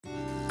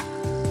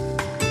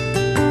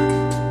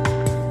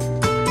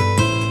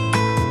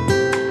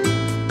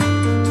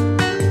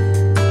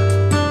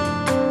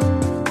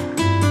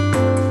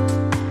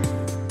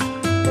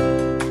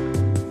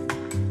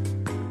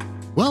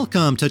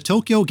Welcome to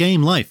Tokyo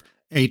Game Life,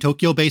 a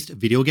Tokyo-based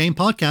video game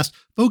podcast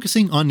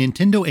focusing on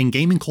Nintendo and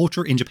gaming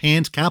culture in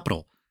Japan's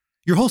capital.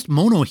 Your host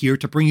Mono here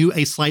to bring you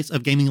a slice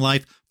of gaming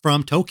life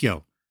from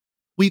Tokyo.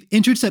 We've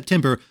entered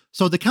September,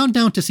 so the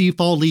countdown to see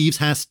fall leaves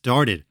has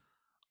started.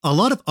 A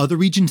lot of other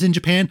regions in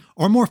Japan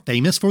are more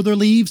famous for their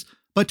leaves,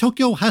 but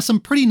Tokyo has some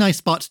pretty nice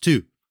spots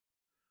too.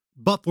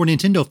 But for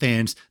Nintendo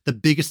fans, the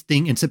biggest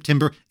thing in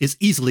September is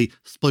easily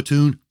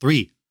Splatoon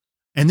 3.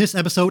 And this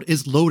episode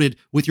is loaded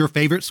with your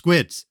favorite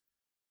squids.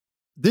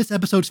 This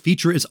episode's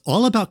feature is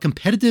all about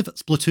competitive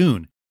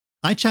Splatoon.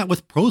 I chat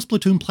with pro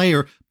Splatoon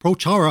player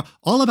ProChara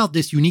all about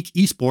this unique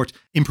esport,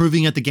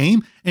 improving at the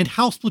game, and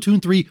how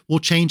Splatoon 3 will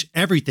change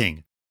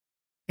everything.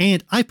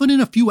 And I put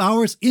in a few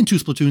hours into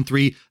Splatoon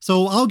 3,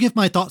 so I'll give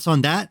my thoughts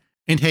on that,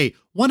 and hey,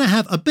 wanna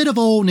have a bit of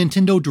old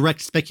Nintendo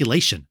Direct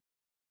speculation.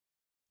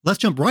 Let's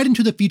jump right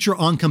into the feature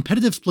on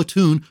competitive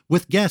Splatoon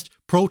with guest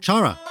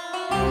ProChara.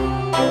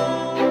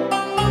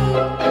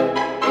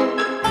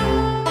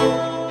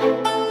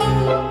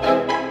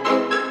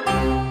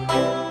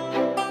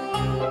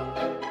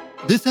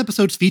 This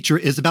episode's feature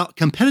is about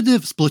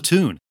competitive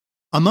Splatoon.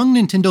 Among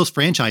Nintendo's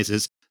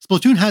franchises,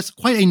 Splatoon has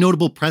quite a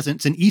notable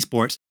presence in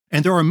esports,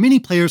 and there are many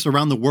players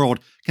around the world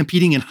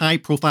competing in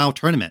high-profile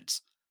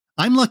tournaments.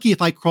 I'm lucky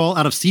if I crawl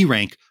out of C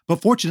rank,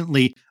 but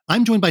fortunately,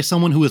 I'm joined by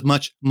someone who is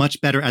much,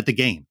 much better at the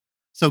game.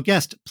 So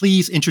guest,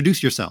 please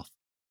introduce yourself.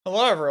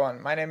 Hello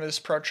everyone, my name is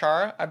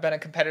ProChara. I've been a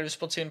competitive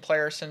Splatoon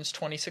player since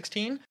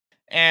 2016,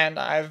 and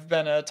I've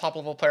been a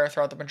top-level player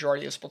throughout the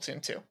majority of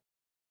Splatoon 2.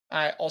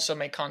 I also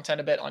make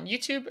content a bit on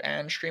YouTube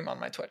and stream on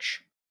my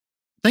Twitch.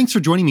 Thanks for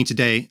joining me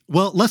today.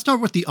 Well, let's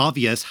start with the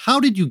obvious. How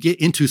did you get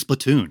into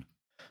Splatoon?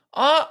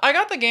 I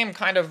got the game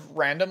kind of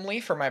randomly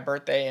for my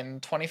birthday in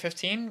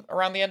 2015,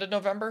 around the end of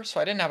November,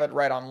 so I didn't have it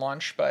right on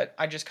launch, but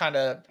I just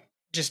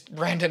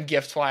random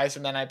gift-wise,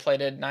 and then I played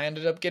it, and I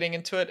ended up getting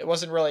into it. It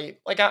wasn't really,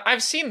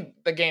 I've seen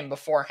the game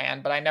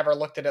beforehand, but I never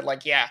looked at it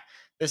like, yeah,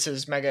 this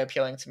is mega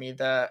appealing to me.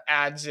 The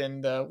ads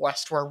in the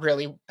West were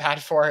really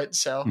bad for it,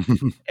 so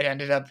it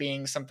ended up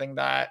being something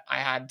that I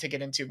had to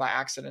get into by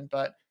accident,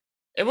 but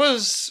it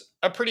was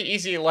a pretty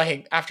easy,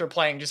 after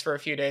playing just for a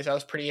few days, I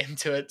was pretty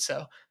into it,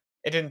 so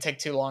it didn't take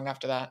too long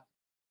after that.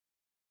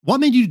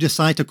 What made you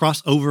decide to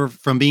cross over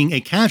from being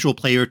a casual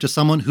player to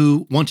someone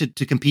who wanted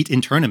to compete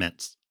in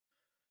tournaments?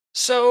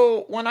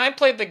 So when I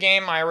played the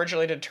game, I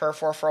originally did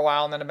Turf War for a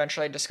while and then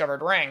eventually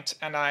discovered Ranked,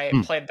 and I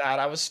played that.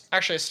 I was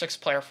actually a Sticks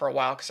player for a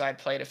while because I had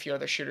played a few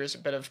other shooters, a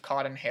bit of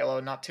COD and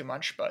Halo, not too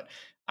much, but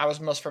I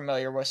was most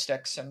familiar with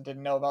Sticks and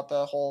didn't know about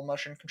the whole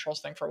motion controls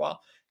thing for a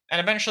while.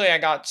 And eventually I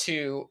got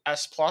to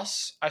S+.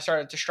 I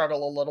started to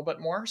struggle a little bit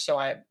more, so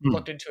I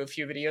looked into a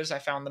few videos. I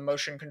found the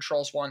motion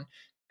controls one,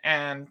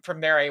 and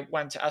from there I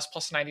went to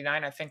S+99,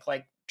 I think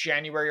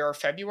January or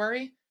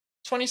February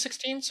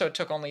 2016, so it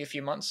took only a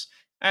few months.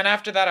 And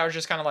after that, I was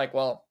just kind of like,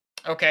 well,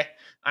 okay,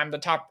 I'm the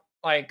top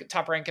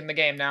rank in the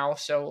game now.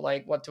 So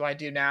what do I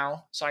do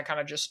now? So I kind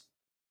of just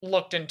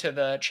looked into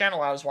the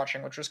channel I was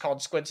watching, which was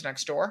called Squids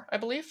Next Door, I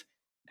believe.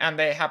 And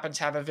they happened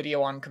to have a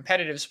video on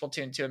competitive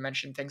Splatoon 2 and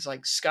mentioned things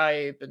like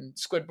Skype and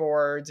squid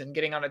boards and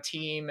getting on a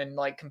team and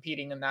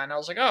competing in that. And I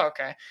was like, oh,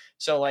 okay.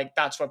 So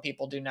that's what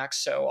people do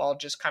next. So I'll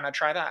just kind of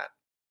try that.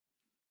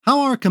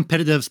 How are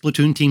competitive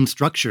Splatoon teams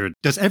structured?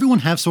 Does everyone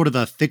have sort of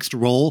a fixed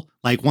role,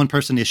 like one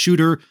person is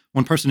shooter,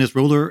 one person is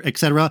roller,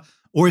 etc.?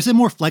 Or is it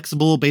more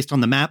flexible based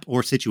on the map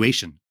or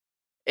situation?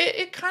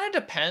 It kind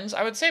of depends.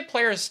 I would say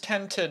players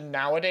tend to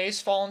nowadays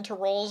fall into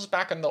roles.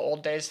 Back in the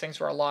old days, things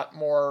were a lot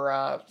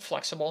more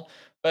flexible.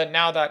 But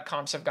now that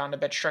comps have gotten a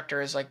bit stricter,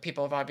 is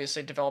people have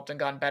obviously developed and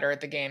gotten better at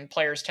the game.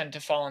 Players tend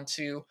to fall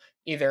into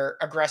either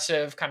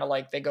aggressive, kind of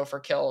they go for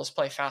kills,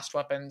 play fast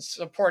weapons,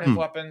 supportive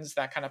weapons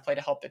that kind of play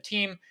to help the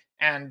team,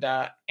 and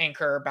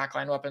anchor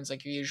backline weapons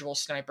like your usual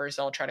snipers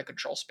that'll try to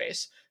control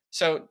space.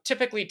 So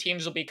typically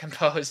teams will be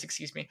composed,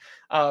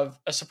 of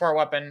a support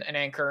weapon, an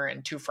anchor,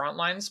 and 2 front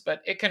lines,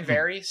 but it can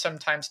vary.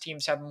 Sometimes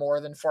teams have more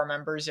than 4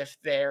 members if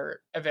their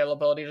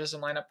availability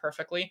doesn't line up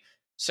perfectly.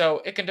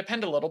 So it can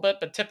depend a little bit,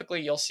 but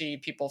typically you'll see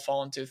people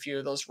fall into a few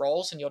of those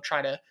roles, and you'll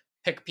try to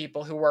pick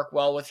people who work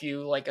well with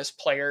you, as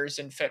players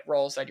and fit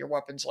roles that your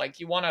weapons like.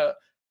 You want a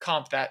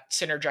comp that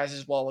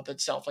synergizes well with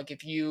itself.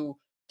 If you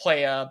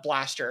play a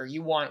blaster,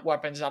 you want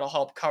weapons that'll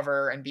help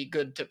cover and be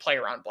good to play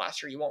around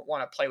blaster. You won't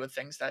want to play with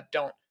things that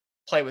don't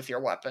play with your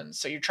weapons.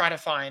 So you try to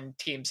find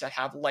teams that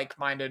have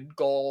like-minded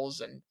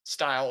goals and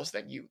styles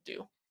that you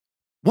do.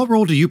 What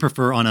role do you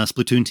prefer on a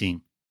Splatoon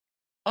team?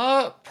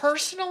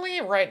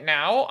 Personally, right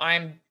now,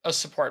 I'm a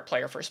support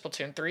player for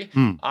Splatoon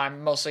 3.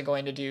 I'm mostly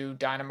going to do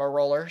Dynamo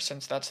Roller,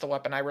 since that's the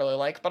weapon I really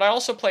like. But I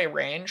also play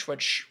Range,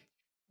 which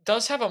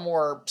does have a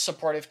more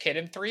supportive kit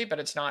in 3, but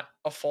it's not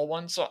a full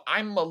one. So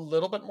I'm a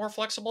little bit more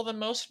flexible than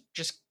most,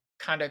 just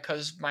kind of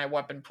because my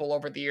weapon pool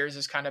over the years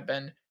has kind of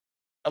been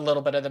a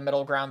little bit of the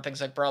middle ground,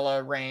 things like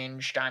Brella,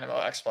 Range, Dynamo,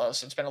 Explo.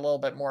 So it's been a little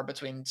bit more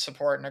between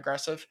support and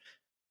aggressive.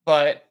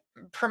 But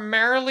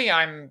primarily,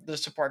 I'm the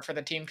support for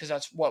the team because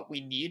that's what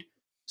we need.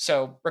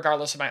 So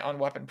regardless of my own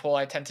weapon pool,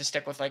 I tend to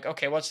stick with like,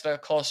 okay, what's the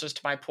closest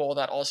to my pool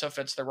that also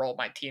fits the role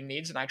my team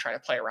needs, and I try to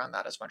play around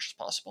that as much as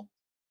possible.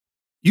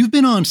 You've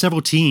been on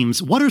several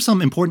teams. What are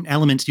some important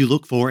elements you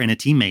look for in a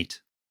teammate?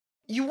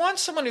 You want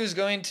someone who's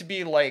going to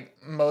be like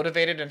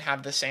motivated and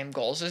have the same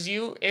goals as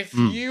you. If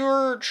Mm,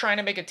 you're trying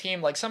to make a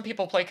team, like some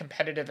people play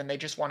competitive and they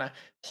just want to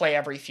play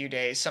every few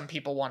days. Some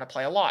people want to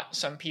play a lot.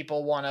 Some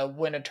people want to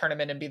win a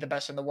tournament and be the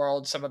best in the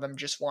world. Some of them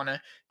just want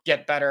to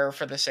get better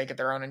for the sake of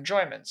their own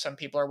enjoyment. Some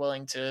people are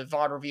willing to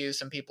VOD review,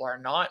 some people are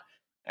not.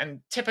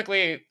 And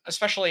typically,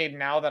 especially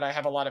now that I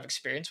have a lot of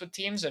experience with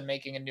teams and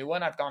making a new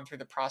one, I've gone through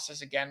the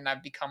process again and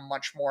I've become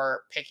much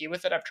more picky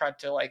with it. I've tried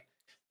to like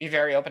be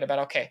very open about,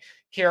 okay,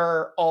 here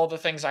are all the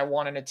things I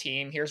want in a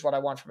team. Here's what I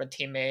want from a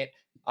teammate.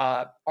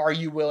 Are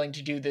you willing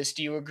to do this?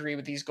 Do you agree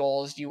with these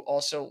goals? Do you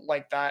also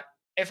like that?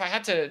 If I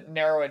had to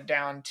narrow it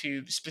down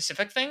to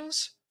specific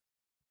things,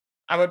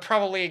 I would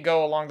probably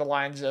go along the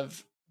lines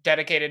of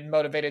dedicated,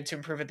 motivated to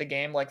improve at the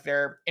game. Like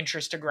their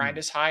interest to grind mm.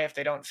 is high. If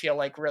they don't feel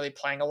like really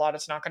playing a lot,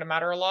 it's not going to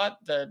matter a lot.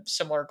 The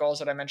similar goals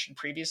that I mentioned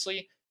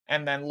previously,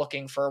 and then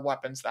looking for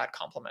weapons that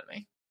complement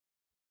me.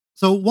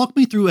 So, walk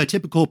me through a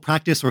typical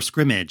practice or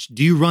scrimmage.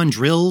 Do you run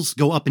drills,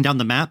 go up and down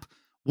the map?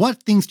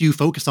 What things do you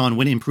focus on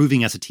when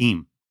improving as a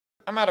team?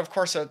 I'm at, of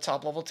course, a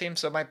top level team,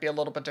 so it might be a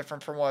little bit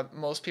different from what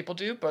most people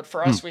do. But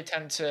for Mm, us, we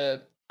tend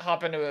to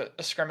hop into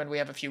a scrim and we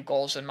have a few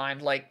goals in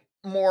mind, like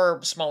more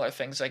smaller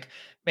things. Like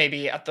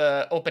maybe at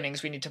the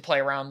openings, we need to play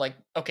around, like,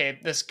 okay,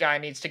 this guy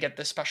needs to get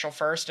this special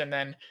first. And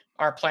then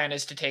our plan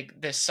is to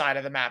take this side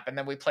of the map. And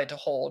then we play to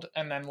hold.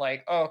 And then,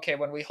 like, oh, okay,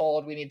 when we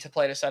hold, we need to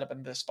play to set up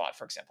in this spot,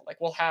 for example.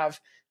 Like we'll have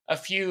a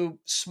few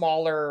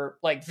smaller,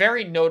 like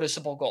very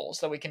noticeable goals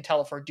that we can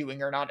tell if we're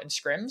doing or not in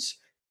scrims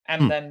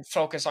and mm. then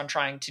focus on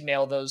trying to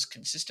nail those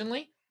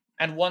consistently.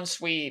 And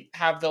once we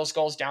have those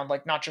goals down,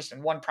 like not just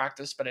in one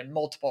practice, but in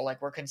multiple,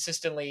 like we're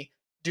consistently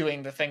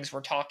doing the things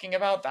we're talking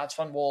about, that's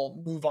when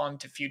we'll move on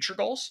to future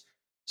goals.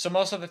 So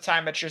most of the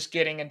time, it's just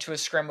getting into a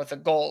scrim with a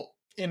goal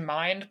in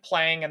mind,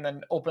 playing, and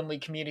then openly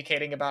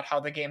communicating about how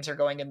the games are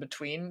going in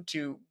between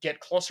to get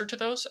closer to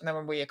those. And then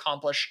when we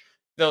accomplish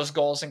those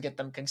goals and get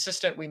them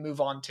consistent, we move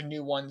on to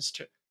new ones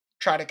to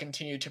try to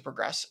continue to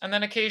progress. And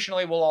then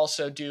occasionally we'll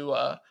also do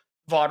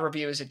VOD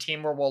review as a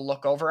team where we'll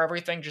look over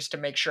everything just to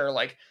make sure,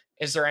 like,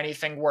 is there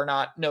anything we're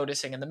not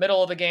noticing in the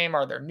middle of the game?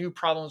 Are there new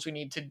problems we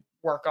need to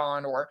work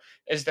on? Or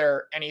is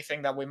there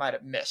anything that we might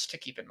have missed to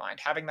keep in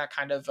mind? Having that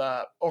kind of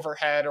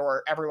overhead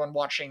or everyone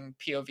watching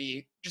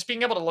POV, just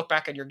being able to look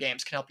back at your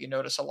games can help you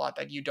notice a lot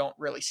that you don't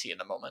really see in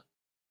the moment.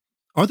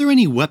 Are there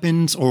any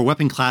weapons or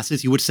weapon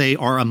classes you would say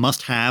are a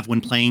must have when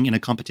playing in a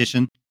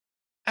competition?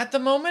 At the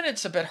moment,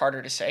 it's a bit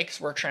harder to say because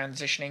we're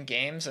transitioning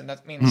games, and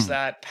that means Mm,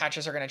 that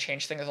patches are going to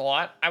change things a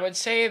lot. I would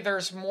say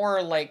there's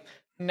more like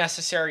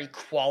necessary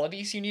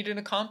qualities you need in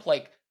a comp.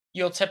 Like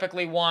you'll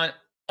typically want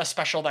a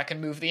special that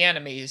can move the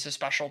enemies, a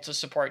special to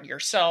support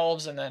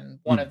yourselves, and then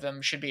one mm, of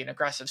them should be an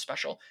aggressive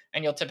special.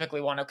 And you'll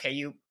typically want, okay,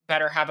 you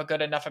better have a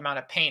good enough amount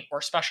of paint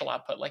or special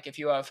output. Like if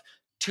you have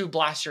two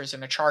blasters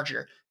and a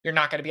charger, you're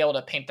not going to be able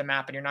to paint the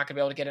map and you're not going to be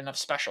able to get enough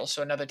specials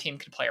so another team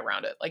can play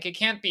around it. Like it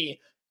can't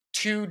be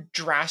too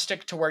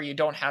drastic to where you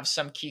don't have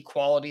some key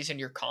qualities in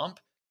your comp.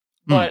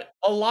 mm. But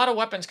a lot of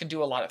weapons can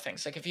do a lot of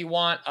things. Like if you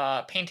want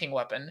a painting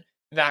weapon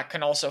that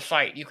can also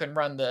fight, you can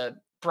run the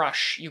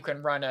brush, you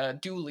can run a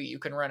dually, you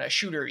can run a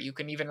shooter, you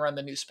can even run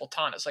the new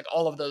Splatanas. Like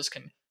all of those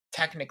can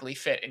technically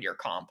fit in your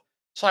comp.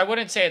 So I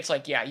wouldn't say it's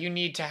like, yeah, you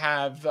need to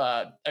have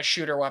a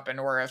shooter weapon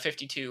or a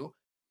 52.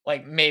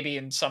 Like maybe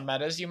in some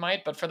metas you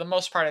might, but for the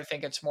most part, I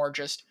think it's more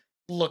just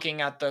looking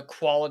at the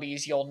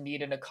qualities you'll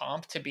need in a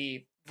comp to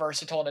be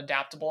versatile and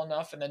adaptable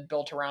enough, and then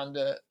built around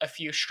a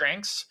few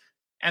strengths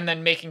and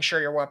then making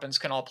sure your weapons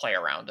can all play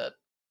around it.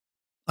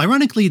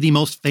 Ironically, the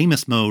most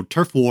famous mode,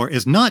 Turf War,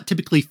 is not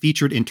typically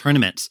featured in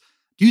tournaments.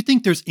 Do you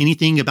think there's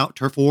anything about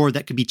Turf War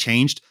that could be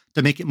changed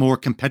to make it more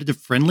competitive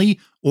friendly,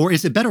 or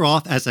is it better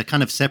off as a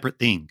kind of separate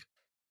thing?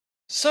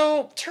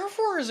 So turf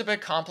war is a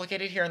bit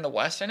complicated here in the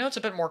West. I know it's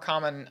a bit more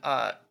common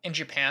in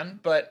Japan,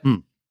 but Hmm,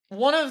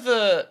 one of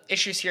the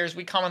issues here is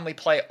we commonly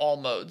play all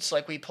modes,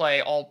 like we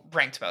play all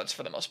ranked modes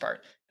for the most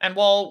part. And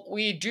while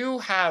we do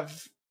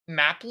have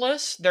map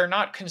lists, they're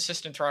not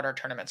consistent throughout our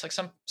tournaments. Like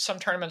some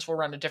tournaments will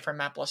run a different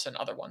map list than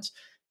other ones.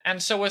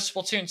 And so with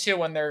Splatoon 2,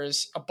 when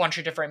there's a bunch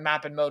of different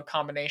map and mode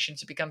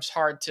combinations, it becomes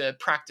hard to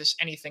practice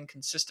anything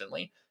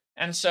consistently.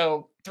 And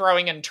so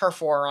throwing in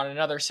Turf War on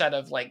another set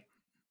of like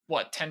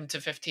what 10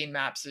 to 15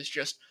 maps is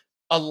just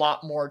a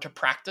lot more to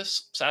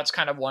practice. So that's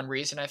kind of one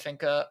reason I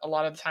think a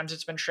lot of the times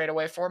it's been straight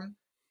away for him.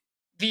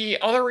 The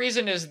other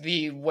reason is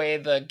the way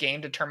the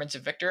game determines a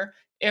victor.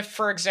 If,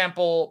 for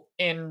example,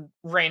 in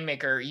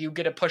Rainmaker you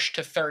get a push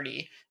to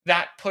 30,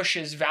 that push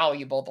is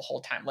valuable the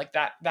whole time. Like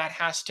that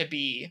has to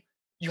be,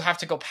 you have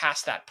to go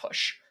past that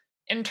push.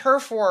 In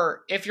Turf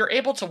War, if you're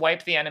able to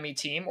wipe the enemy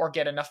team or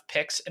get enough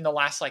picks in the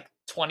last like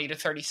 20 to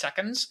 30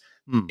 seconds,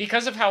 hmm.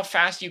 because of how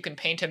fast you can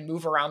paint and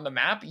move around the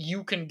map,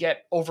 you can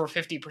get over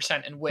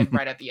 50% and win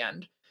right at the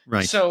end.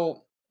 Right.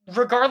 So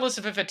regardless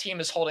of if a team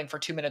is holding for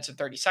 2 minutes and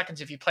 30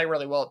 seconds, if you play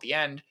really well at the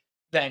end,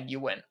 then you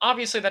win.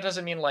 Obviously, that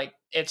doesn't mean like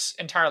it's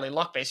entirely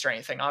luck based or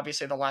anything.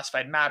 Obviously, the last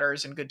fight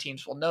matters and good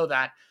teams will know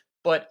that,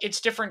 but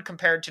it's different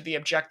compared to the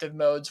objective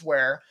modes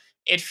where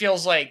it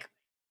feels like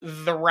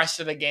the rest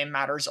of the game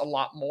matters a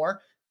lot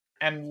more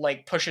and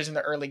like pushes in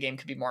the early game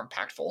could be more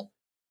impactful.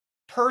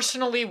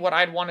 Personally, what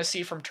I'd want to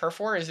see from Turf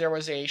War is there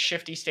was a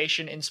shifty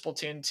station in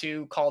Splatoon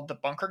 2 called the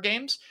Bunker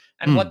Games.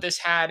 And Hmm. what this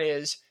had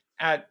is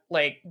at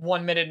like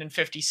 1 minute and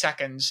 50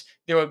 seconds,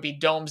 there would be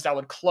domes that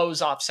would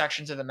close off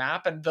sections of the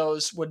map, and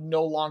those would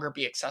no longer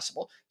be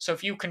accessible. So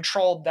if you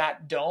controlled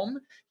that dome,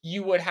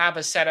 you would have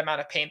a set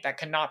amount of paint that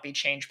cannot be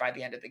changed by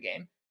the end of the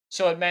game.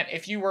 So it meant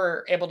if you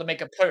were able to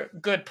make a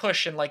good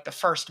push in like the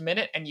first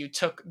minute and you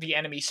took the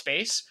enemy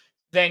space,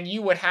 then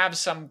you would have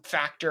some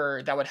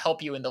factor that would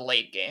help you in the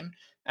late game.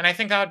 And I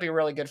think that would be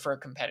really good for a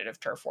competitive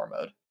turf war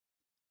mode.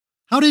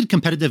 How did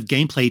competitive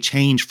gameplay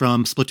change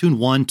from Splatoon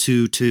 1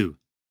 to 2?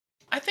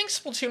 I think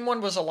Splatoon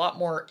 1 was a lot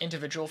more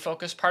individual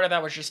focused. Part of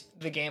that was just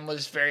the game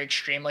was very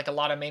extreme. Like a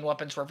lot of main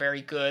weapons were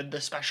very good,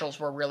 the specials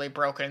were really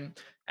broken,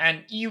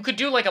 and you could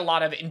do like a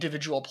lot of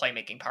individual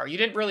playmaking power. You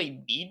didn't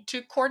really need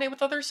to coordinate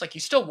with others. Like you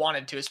still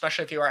wanted to,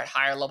 especially if you were at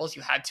higher levels,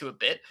 you had to a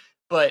bit,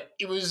 but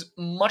it was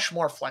much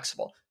more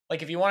flexible.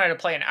 Like if you wanted to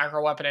play an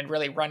aggro weapon and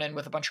really run in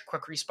with a bunch of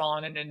quick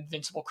respawn and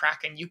invincible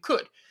kraken, you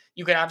could.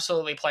 You could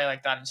absolutely play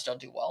like that and still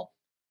do well.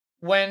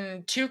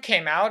 When 2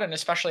 came out, and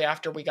especially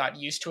after we got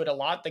used to it a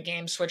lot, the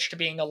game switched to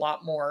being a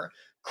lot more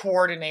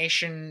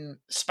coordination,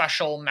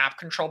 special map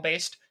control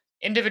based.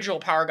 Individual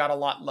power got a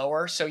lot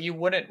lower, so you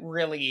wouldn't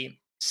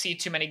really see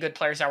too many good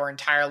players that were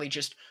entirely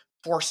just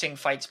forcing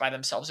fights by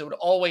themselves. It would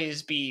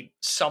always be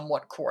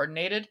somewhat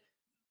coordinated.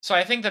 So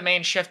I think the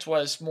main shift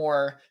was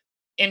more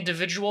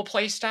individual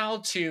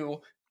playstyle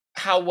to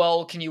how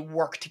well can you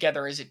work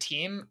together as a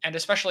team. And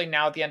especially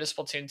now at the end of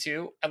Splatoon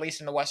 2, at least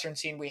in the Western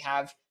scene, we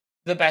have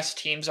the best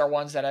teams are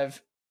ones that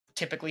have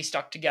typically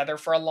stuck together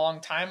for a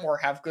long time or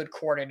have good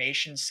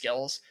coordination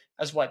skills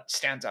as what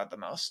stands out the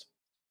most.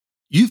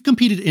 You've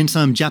competed in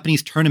some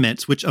Japanese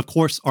tournaments, which of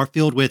course are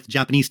filled with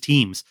Japanese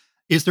teams.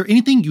 Is there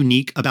anything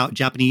unique about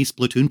Japanese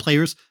Splatoon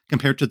players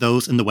compared to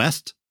those in the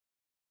West?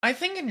 I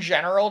think in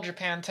general,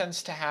 Japan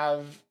tends to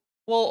have.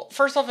 Well,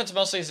 first off, it's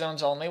mostly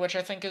zones only, which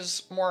I think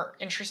is more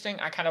interesting.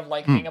 I kind of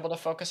like Hmm. being able to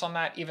focus on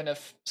that, even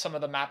if some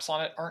of the maps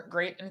on it aren't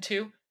great in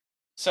 2.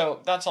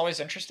 So that's always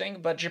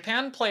interesting. But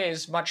Japan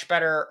plays much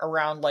better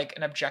around like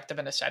an objective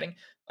in a setting.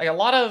 Like a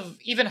lot of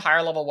even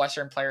higher level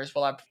Western players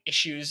will have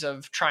issues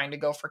of trying to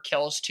go for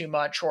kills too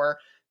much or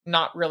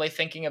not really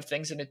thinking of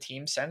things in a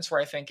team sense. Where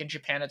I think in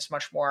Japan it's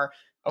much more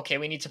okay,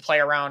 we need to play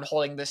around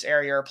holding this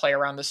area or play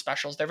around the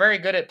specials. They're very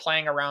good at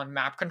playing around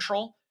map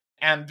control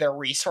and their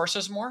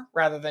resources more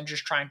rather than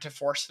just trying to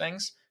force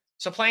things.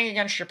 So playing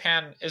against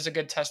Japan is a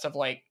good test of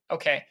like,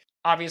 okay,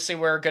 obviously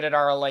we're good at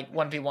our like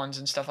 1v1s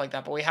and stuff like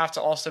that, but we have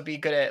to also be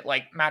good at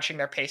like matching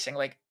their pacing.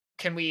 Like,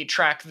 can we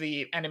track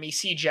the enemy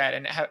sea jet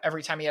and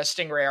every time he has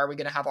Stingray, are we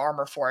going to have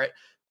armor for it?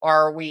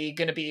 Are we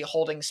going to be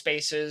holding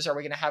spaces? Are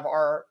we going to have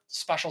our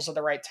specials at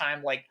the right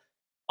time? Like,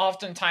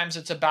 oftentimes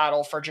it's a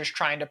battle for just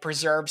trying to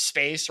preserve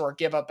space or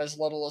give up as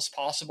little as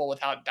possible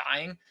without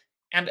dying.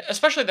 And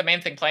especially the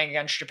main thing playing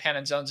against Japan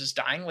in zones is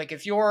dying. Like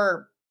if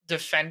you're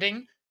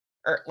defending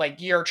or like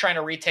you're trying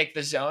to retake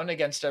the zone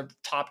against a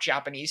top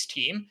Japanese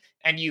team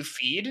and you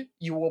feed,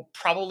 you will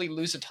probably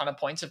lose a ton of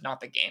points if not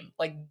the game.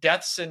 Like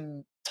deaths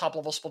in top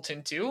level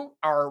Splatoon 2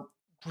 are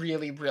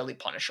really, really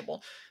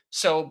punishable.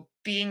 So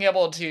being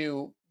able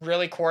to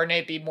really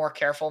coordinate, be more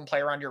careful, and play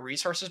around your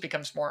resources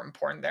becomes more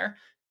important there.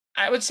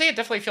 I would say it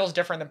definitely feels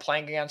different than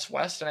playing against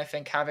West, and I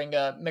think having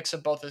a mix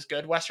of both is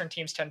good. Western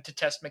teams tend to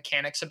test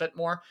mechanics a bit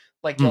more.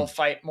 Like you'll Hmm.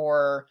 fight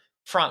more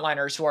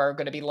frontliners who are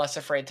going to be less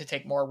afraid to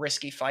take more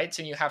risky fights,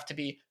 and you have to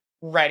be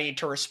ready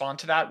to respond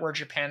to that. Where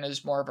Japan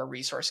is more of a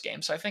resource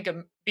game. So I think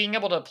being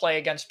able to play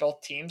against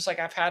both teams, like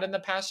I've had in the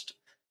past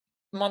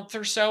month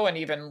or so, and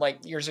even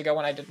like years ago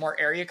when I did more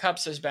area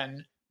cups, has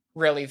been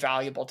really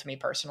valuable to me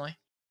personally.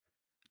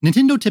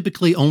 Nintendo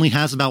typically only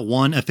has about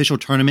one official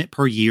tournament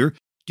per year.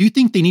 Do you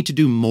think they need to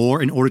do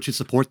more in order to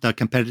support the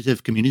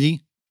competitive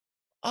community?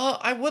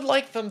 I would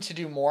like them to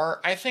do more.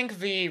 I think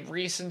the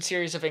recent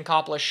series of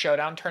Inkopolis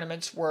Showdown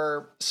tournaments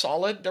were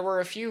solid. There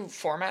were a few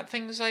format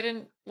things I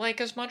didn't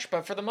like as much,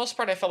 but for the most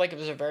part, I felt like it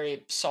was a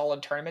very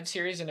solid tournament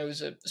series, and it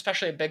was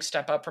especially a big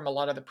step up from a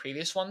lot of the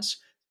previous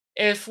ones.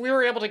 If we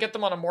were able to get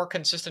them on a more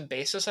consistent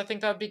basis, I think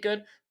that would be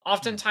good. Hmm.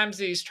 Oftentimes,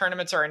 these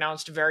tournaments are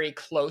announced very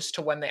close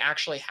to when they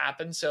actually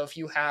happen. So if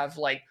you have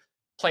like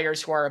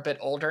players who are a bit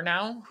older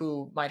now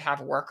who might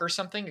have work or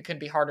something, it can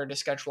be harder to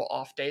schedule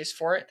off days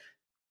for it.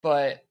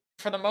 But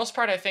for the most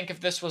part, I think if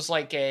this was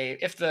like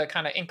if the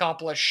kind of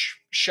Inkopolis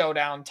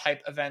showdown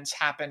type events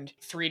happened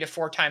 3 to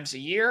 4 times a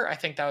year, I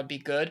think that would be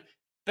good.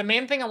 The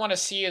main thing I want to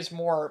see is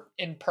more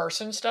in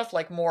person stuff,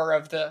 like more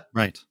of the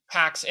Right.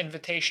 PAX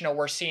Invitational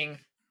we're seeing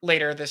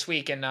later this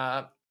week in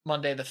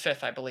Monday the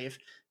 5th, I believe.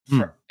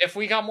 Hmm. If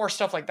we got more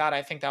stuff like that,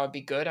 I think that would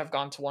be good. I've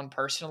gone to one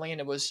personally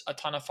and it was a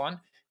ton of fun.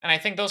 And I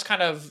think those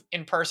kind of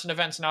in person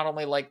events not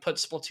only like put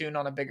Splatoon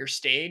on a bigger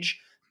stage,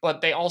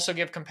 but they also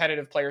give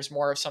competitive players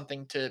more of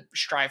something to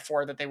strive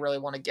for that they really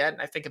want to get.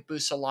 And I think it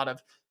boosts a lot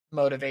of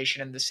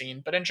motivation in the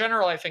scene. But in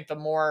general, I think the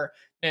more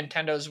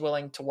Nintendo's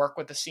willing to work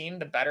with the scene,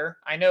 the better.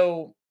 I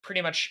know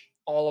pretty much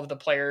all of the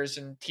players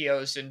and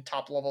TOs in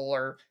top level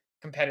or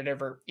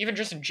competitive or even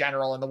just in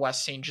general in the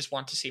West scene just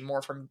want to see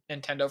more from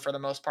Nintendo for the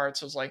most part.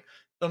 So it's like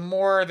the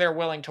more they're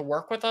willing to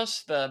work with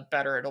us, the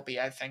better it'll be,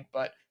 I think.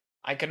 But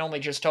I can only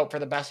just hope for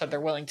the best that they're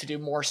willing to do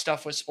more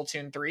stuff with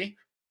Splatoon 3.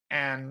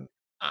 And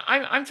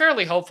I'm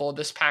fairly hopeful.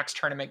 This PAX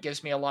tournament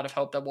gives me a lot of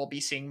hope that we'll be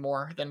seeing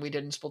more than we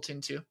did in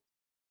Splatoon 2.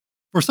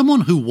 For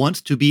someone who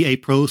wants to be a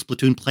pro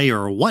Splatoon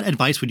player, what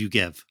advice would you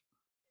give?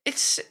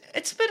 It's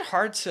a bit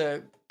hard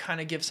to kind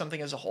of give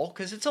something as a whole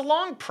because it's a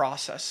long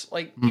process.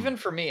 Like Hmm. even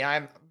for me,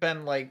 I've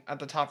been like at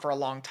the top for a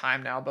long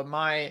time now, but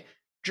my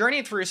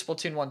journey through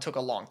Splatoon 1 took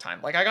a long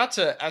time. Like I got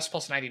to S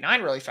plus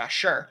 99 really fast,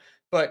 sure.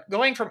 But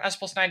going from S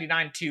plus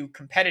 99 to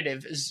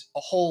competitive is a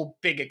whole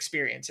big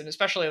experience. And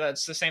especially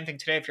that's the same thing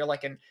today. If you're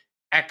like an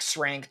X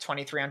rank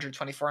 2300,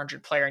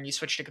 2400 player and you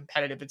switch to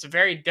competitive, it's a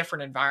very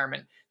different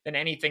environment than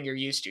anything you're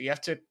used to. You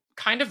have to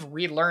kind of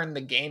relearn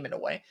the game in a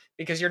way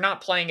because you're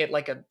not playing it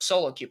like a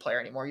solo queue player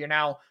anymore. You're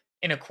now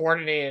in a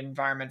coordinated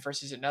environment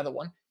versus another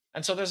one.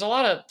 And so there's a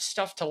lot of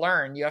stuff to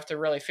learn. You have to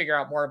really figure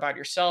out more about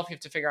yourself. You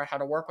have to figure out how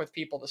to work with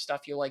people, the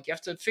stuff you like. You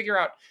have to figure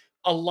out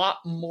a lot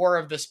more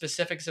of the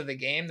specifics of the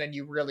game than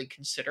you really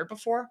consider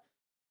before.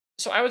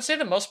 So I would say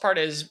the most part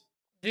is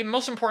the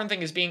most important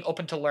thing is being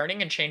open to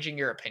learning and changing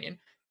your opinion.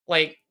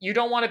 Like you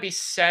don't want to be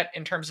set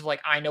in terms of like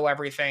I know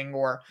everything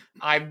or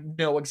I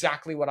know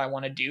exactly what I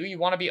want to do. You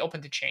want to be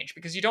open to change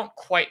because you don't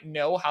quite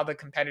know how the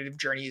competitive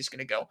journey is going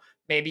to go.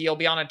 Maybe you'll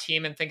be on a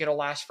team and think it'll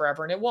last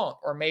forever and it won't.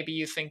 Or maybe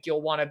you think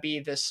you'll want to be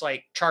this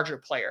like charger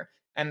player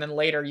and then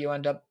later you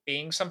end up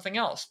being something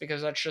else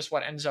because that's just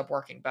what ends up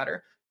working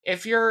better.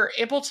 If you're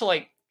able to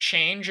like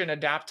change and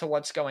adapt to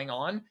what's going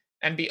on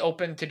and be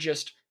open to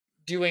just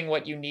doing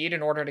what you need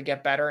in order to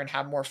get better and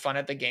have more fun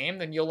at the game,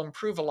 then you'll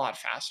improve a lot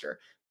faster.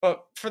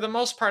 But for the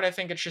most part, I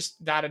think it's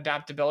just that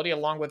adaptability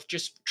along with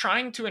just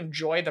trying to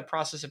enjoy the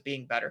process of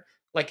being better.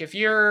 Like if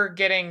you're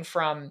getting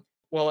from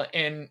well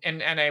in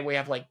NA we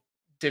have like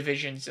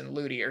divisions in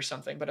Ludi or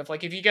something, but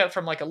if you get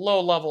from like a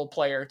low level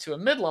player to a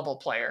mid level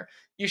player,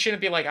 you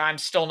shouldn't be like I'm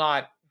still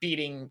not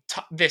beating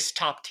this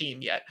top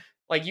team yet.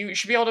 Like you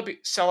should be able to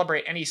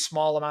celebrate any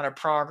small amount of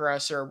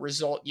progress or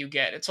result you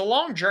get. It's a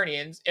long journey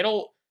and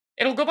it'll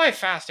go by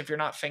fast if you're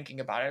not thinking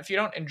about it. If you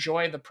don't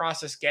enjoy the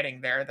process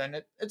getting there,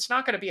 then it's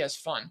not going to be as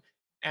fun.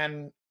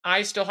 And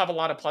I still have a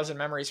lot of pleasant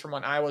memories from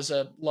when I was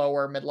a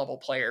lower mid level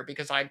player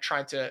because I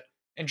tried to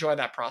enjoy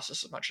that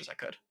process as much as I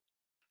could.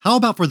 How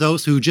about for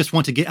those who just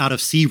want to get out of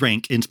C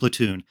rank in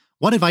Splatoon?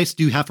 What advice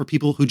do you have for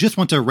people who just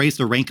want to raise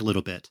their rank a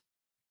little bit?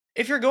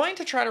 If you're going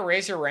to try to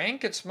raise your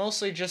rank, it's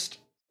mostly just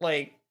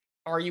like,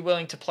 are you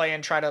willing to play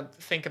and try to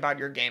think about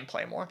your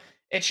gameplay more?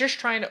 It's just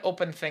trying to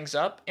open things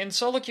up. In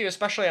solo queue,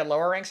 especially at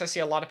lower ranks, I see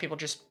a lot of people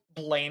just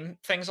blame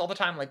things all the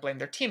time, like blame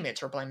their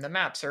teammates or blame the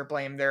maps or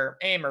blame their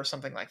aim or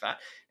something like that.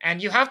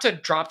 And you have to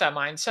drop that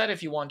mindset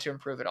if you want to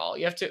improve at all.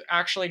 You have to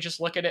actually just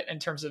look at it in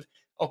terms of,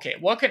 okay,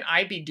 what can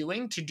I be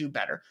doing to do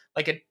better?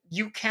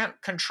 You can't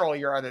control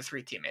your other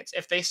three teammates.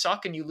 If they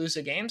suck and you lose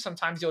a game,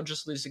 sometimes you'll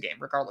just lose the game,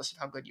 regardless of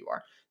how good you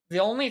are. The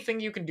only thing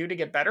you can do to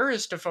get better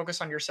is to focus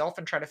on yourself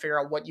and try to figure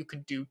out what you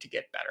can do to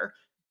get better.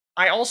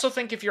 I also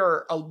think if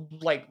you're a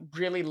like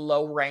really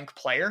low rank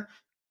player,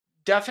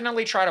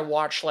 definitely try to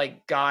watch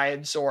like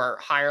guides or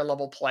higher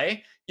level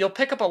play. You'll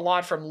pick up a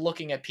lot from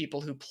looking at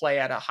people who play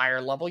at a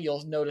higher level.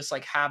 You'll notice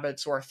like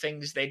habits or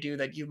things they do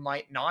that you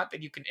might not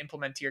that you can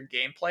implement to your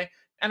gameplay.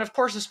 And of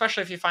course,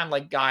 especially if you find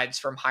like guides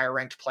from higher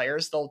ranked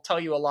players, they'll tell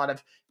you a lot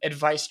of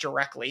advice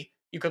directly.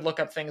 You could look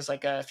up things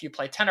like if you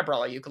play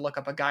Tenebrella, you could look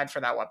up a guide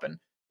for that weapon.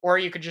 Or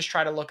you could just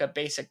try to look up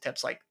basic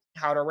tips like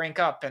how to rank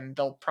up, and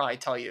they'll probably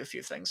tell you a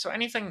few things. So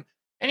any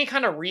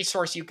kind of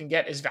resource you can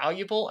get is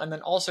valuable, and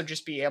then also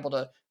just be able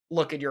to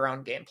look at your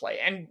own gameplay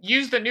and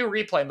use the new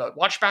replay mode.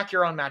 Watch back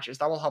your own matches.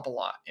 That will help a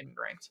lot in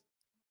ranked.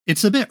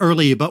 It's a bit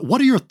early, but what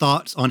are your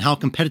thoughts on how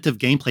competitive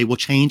gameplay will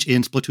change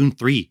in Splatoon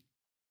 3?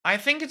 I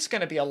think it's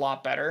going to be a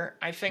lot better.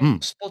 I think Hmm.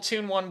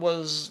 Splatoon 1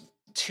 was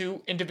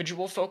too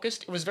individual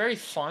focused. It was very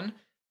fun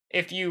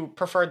if you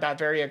preferred that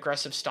very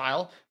aggressive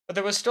style, but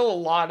there was still a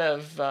lot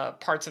of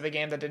parts of the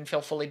game that didn't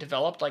feel fully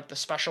developed. Like the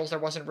specials, there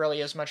wasn't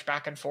really as much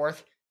back and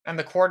forth, and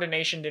the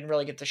coordination didn't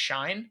really get to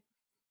shine.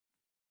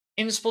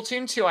 In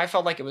Splatoon 2, I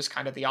felt like it was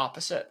kind of the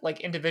opposite. Like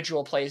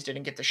individual plays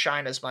didn't get to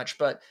shine as much,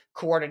 but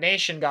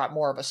coordination got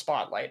more of a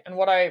spotlight. And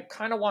what I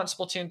kind of want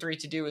Splatoon 3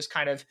 to do is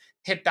kind of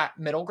hit that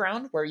middle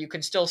ground where you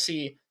can still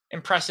see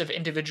impressive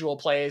individual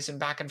plays and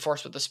back and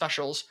forth with the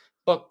specials,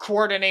 but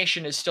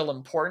coordination is still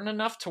important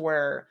enough to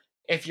where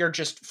if you're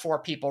just four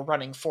people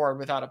running forward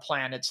without a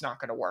plan, it's not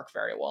going to work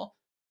very well.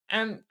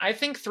 And I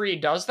think 3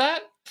 does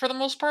that for the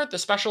most part. The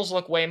specials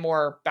look way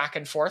more back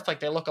and forth,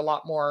 like they look a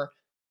lot more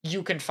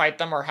you can fight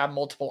them or have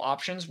multiple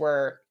options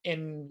where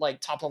in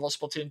like top level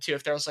Splatoon 2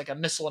 if there was like a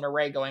missile and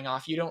array going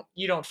off you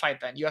don't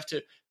fight then you have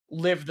to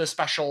live the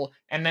special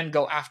and then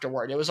go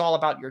afterward. It was all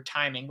about your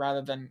timing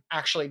rather than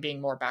actually being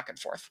more back and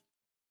forth.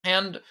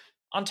 And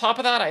on top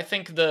of that, I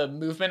think the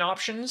movement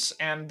options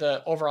and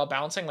the overall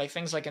balancing, like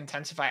things like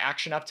intensify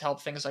action up to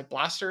help things like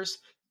blasters.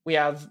 We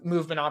have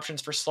movement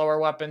options for slower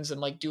weapons, and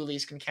like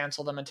dualies can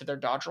cancel them into their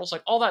dodge rolls.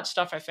 Like all that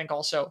stuff, I think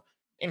also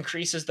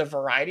increases the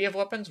variety of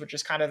weapons, which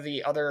is kind of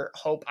the other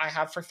hope I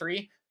have for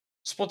 3.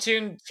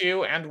 Splatoon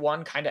 2 and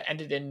 1 kind of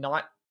ended in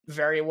not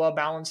very well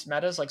balanced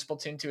metas. Like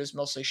Splatoon 2 is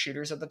mostly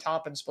shooters at the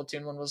top, and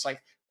Splatoon 1 was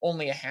like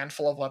only a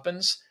handful of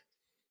weapons.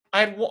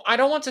 I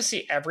don't want to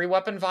see every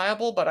weapon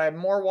viable, but I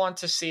more want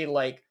to see,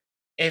 like,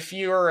 if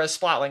you're a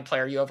Splatling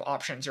player, you have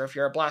options, or if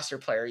you're a Blaster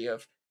player, you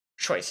have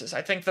choices.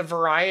 I think the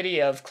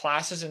variety of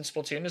classes in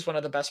Splatoon is one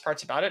of the best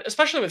parts about it,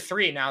 especially with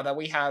 3 now that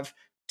we have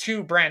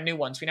 2 brand new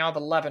ones. We now have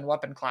 11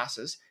 weapon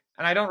classes,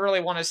 and I don't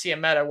really want to see a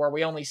meta where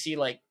we only see,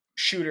 like,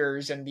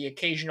 shooters and the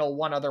occasional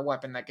one other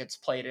weapon that gets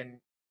played in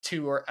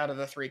 2 or out of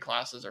the 3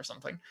 classes or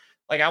something.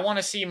 Like, I want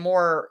to see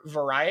more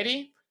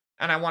variety,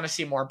 and I want to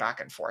see more back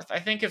and forth. I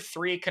think if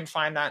 3 can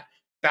find that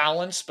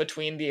balance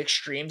between the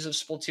extremes of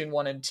Splatoon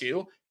 1 and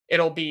 2,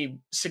 it'll be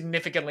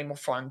significantly more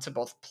fun to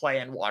both play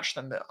and watch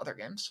than the other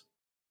games.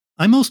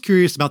 I'm most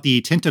curious about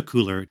the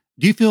Tentacooler.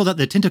 Do you feel that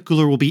the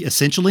Tentacooler will be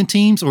essential in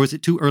teams, or is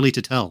it too early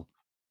to tell?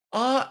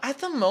 At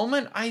the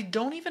moment, I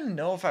don't even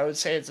know if I would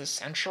say it's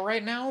essential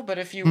right now, but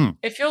if you Hmm,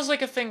 it feels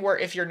like a thing where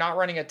if you're not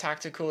running a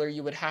Tacticooler,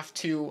 you would have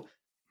to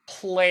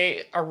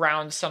play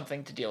around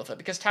something to deal with it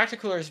because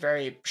Tacticooler is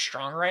very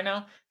strong right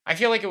now. I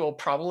feel like it will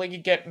probably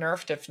get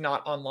nerfed if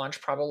not on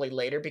launch, probably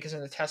later because in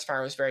the test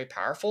fire it was very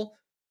powerful.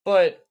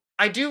 But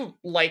I do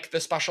like the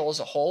special as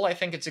a whole. I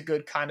think it's a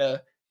good kind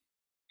of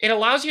it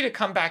allows you to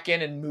come back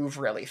in and move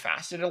really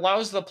fast. It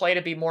allows the play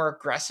to be more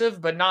aggressive,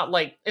 but not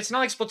like it's not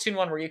like Splatoon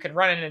 1 where you can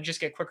run in and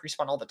just get quick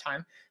respawn all the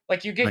time.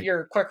 Like you get right.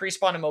 your quick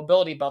respawn and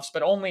mobility buffs,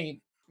 but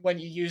only when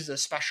you use the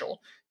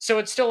special. So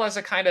it still has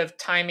a kind of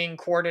timing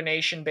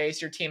coordination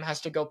base. Your team has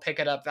to go pick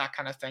it up, that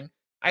kind of thing.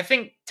 I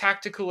think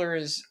Tacticooler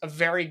is a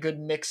very good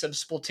mix of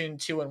Splatoon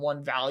 2 and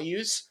 1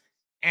 values.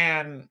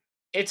 And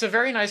it's a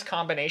very nice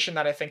combination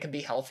that I think can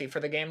be healthy for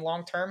the game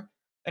long term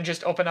and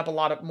just open up a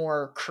lot of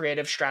more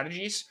creative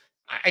strategies.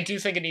 I do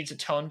think it needs a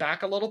tone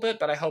back a little bit,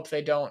 but I hope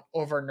they don't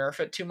over nerf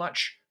it too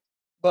much.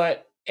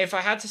 But if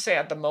I had to say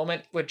at the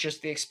moment, with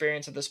just the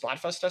experience of the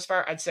Splatfest thus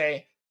far, I'd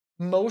say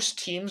most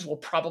teams will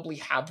probably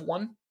have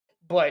one.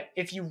 But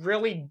if you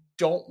really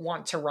don't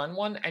want to run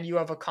one and you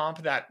have a comp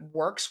that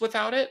works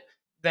without it,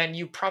 then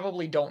you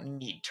probably don't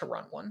need to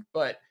run one.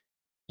 But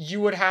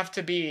you would have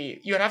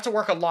to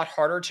work a lot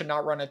harder to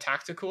not run a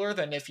Tacticooler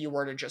than if you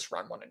were to just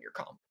run one in your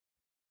comp.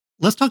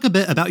 Let's talk a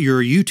bit about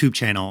your YouTube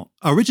channel.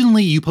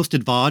 Originally, you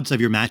posted VODs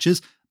of your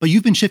matches, but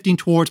you've been shifting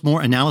towards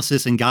more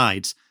analysis and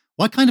guides.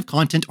 What kind of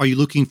content are you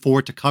looking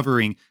forward to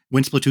covering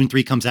when Splatoon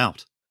 3 comes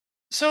out?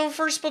 So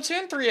for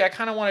Splatoon 3, I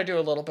kind of want to do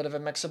a little bit of a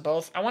mix of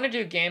both. I want to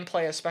do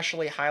gameplay,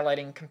 especially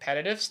highlighting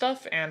competitive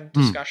stuff and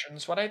Hmm,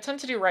 discussions. What I tend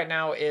to do right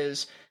now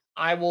is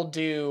I will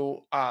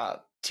do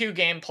 2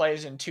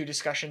 gameplays and 2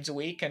 discussions a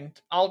week, and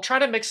I'll try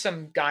to mix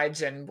some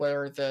guides in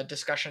where the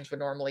discussions would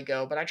normally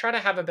go, but I try to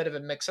have a bit of a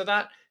mix of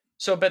that.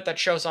 So a bit that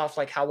shows off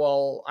like how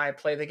well I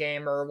play the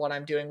game or what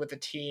I'm doing with the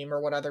team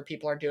or what other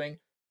people are doing.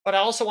 But I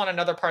also want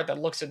another part that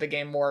looks at the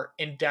game more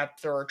in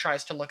depth or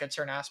tries to look at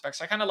certain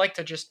aspects. I kind of like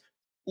to just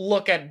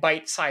look at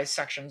bite-sized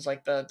sections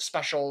like the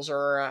specials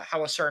or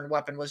how a certain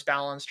weapon was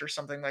balanced or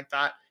something like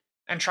that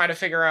and try to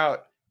figure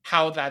out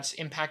how that's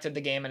impacted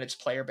the game and its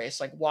player base.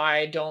 Like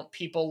why don't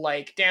people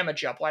like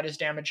damage up? Why does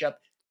damage up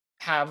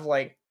have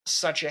like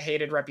such a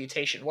hated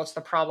reputation? What's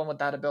the problem with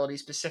that ability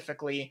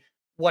specifically?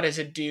 What does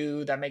it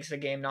do that makes the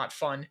game not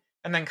fun?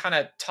 And then kind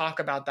of talk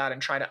about that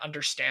and try to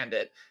understand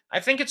it. I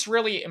think it's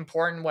really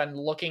important when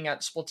looking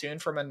at Splatoon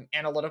from an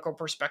analytical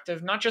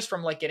perspective, not just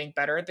from like getting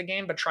better at the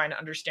game, but trying to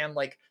understand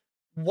like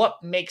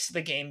what makes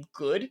the game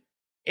good.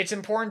 It's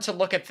important to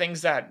look at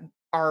things that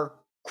are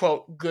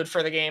quote good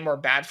for the game or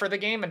bad for the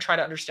game and try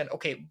to understand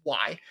okay,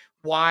 why?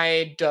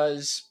 Why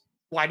does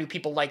why do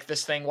people like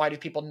this thing? Why do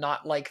people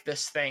not like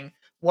this thing?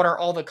 What are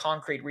all the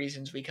concrete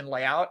reasons we can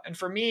lay out? And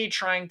for me,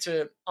 trying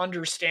to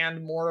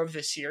understand more of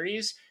the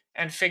series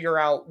and figure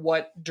out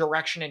what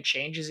direction and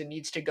changes it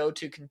needs to go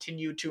to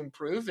continue to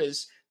improve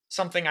is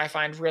something I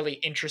find really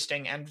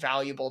interesting and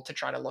valuable to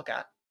try to look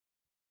at.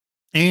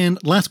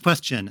 And last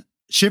question,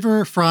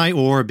 Shiver, Fry,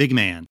 or Big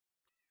Man?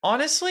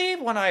 Honestly,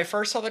 when I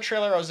first saw the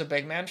trailer, I was a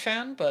Big Man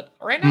fan, but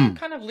right now I'm Hmm,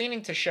 kind of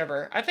leaning to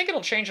Shiver. I think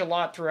it'll change a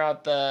lot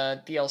throughout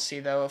the DLC,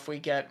 though, if we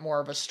get more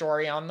of a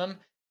story on them.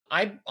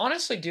 I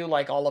honestly do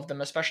like all of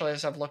them, especially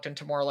as I've looked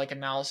into more like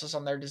analysis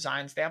on their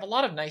designs. They have a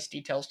lot of nice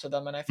details to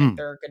them, and I think hmm.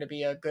 they're going to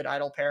be a good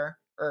idol pair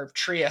or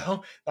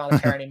trio, not a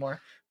pair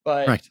anymore.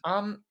 But Right.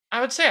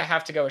 I would say I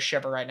have to go with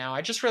Shiver right now.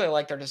 I just really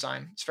like their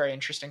design; it's very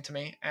interesting to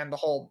me, and the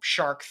whole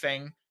shark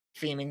thing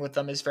theming with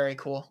them is very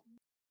cool.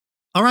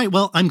 All right,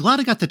 well, I'm glad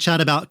I got to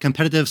chat about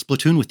competitive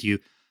Splatoon with you.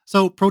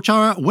 So,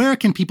 ProChara, where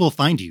can people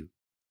find you?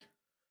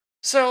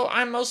 So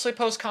I mostly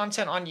post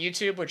content on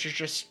YouTube, which is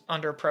just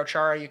under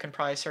ProChara. You can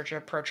probably search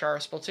up ProChara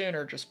Splatoon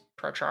or just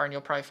ProChara and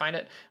you'll probably find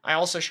it. I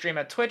also stream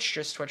at Twitch,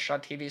 just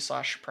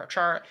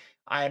twitch.tv/ProChara.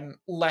 I'm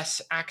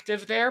less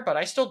active there, but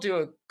I still do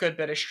a good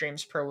bit of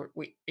streams per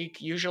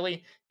week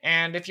usually.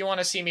 And if you want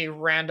to see me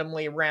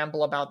randomly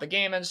ramble about the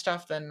game and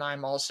stuff, then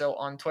I'm also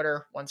on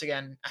Twitter, once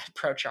again, at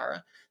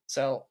ProChara.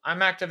 So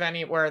I'm active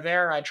anywhere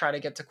there. I try to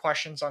get to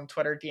questions on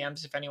Twitter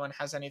DMs if anyone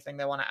has anything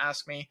they want to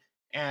ask me,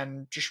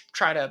 and just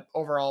try to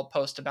overall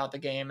post about the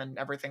game and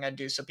everything I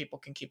do so people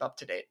can keep up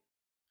to date.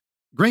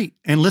 Great.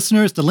 And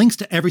listeners, the links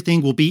to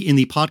everything will be in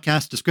the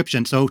podcast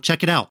description, so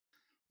check it out.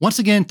 Once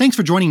again, thanks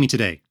for joining me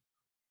today.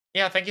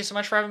 Yeah, thank you so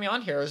much for having me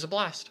on here. It was a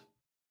blast.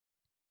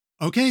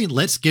 Okay,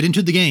 let's get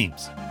into the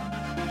games.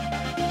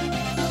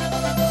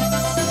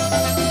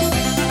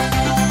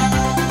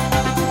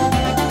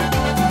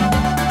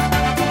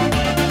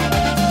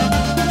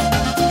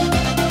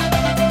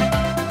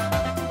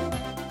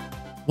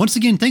 Once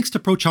again, thanks to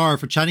ProChara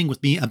for chatting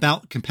with me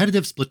about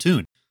competitive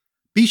Splatoon.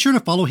 Be sure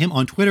to follow him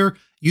on Twitter,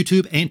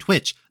 YouTube, and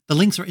Twitch. The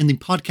links are in the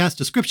podcast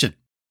description.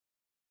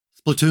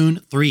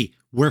 Splatoon 3,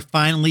 we're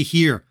finally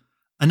here.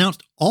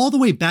 Announced all the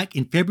way back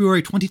in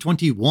February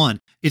 2021,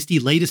 it's the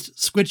latest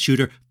squid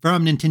shooter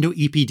from Nintendo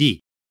EPD.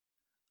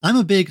 I'm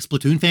a big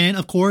Splatoon fan,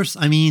 of course.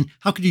 I mean,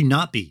 how could you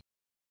not be?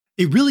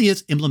 It really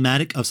is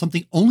emblematic of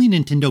something only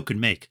Nintendo could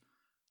make.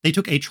 They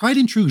took a tried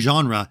and true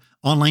genre,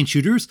 online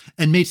shooters,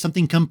 and made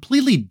something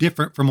completely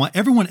different from what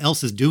everyone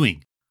else is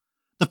doing.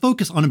 The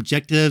focus on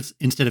objectives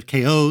instead of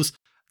KOs,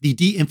 the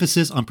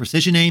de-emphasis on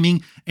precision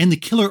aiming, and the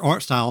killer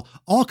art style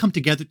all come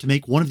together to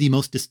make one of the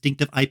most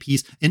distinctive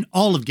IPs in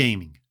all of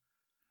gaming.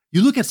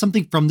 You look at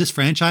something from this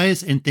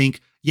franchise and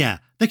think, yeah,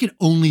 that could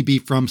only be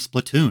from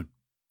Splatoon.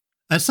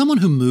 As someone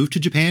who moved to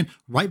Japan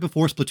right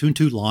before Splatoon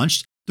 2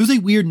 launched, there's a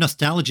weird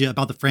nostalgia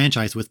about the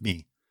franchise with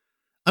me.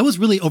 I was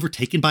really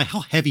overtaken by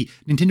how heavy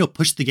Nintendo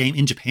pushed the game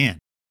in Japan.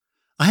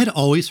 I had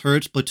always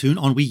heard Splatoon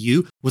on Wii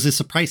U was a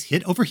surprise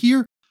hit over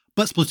here,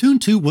 but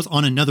Splatoon 2 was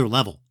on another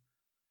level.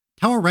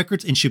 Tower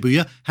Records in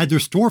Shibuya had their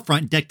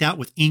storefront decked out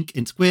with ink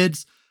and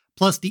squids,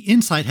 plus the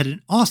inside had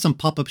an awesome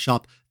pop-up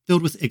shop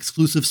filled with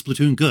exclusive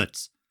Splatoon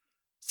goods.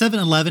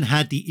 7-Eleven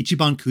had the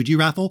Ichiban Kuji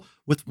raffle,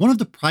 with one of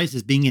the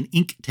prizes being an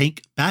ink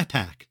tank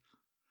backpack.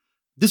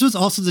 This was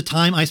also the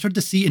time I started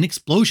to see an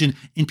explosion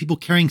in people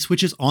carrying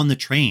Switches on the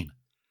train.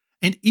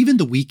 And even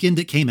the weekend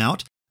it came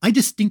out, I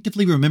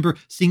distinctively remember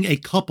seeing a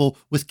couple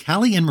with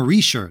Callie and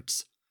Marie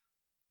shirts.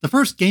 The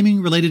first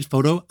gaming-related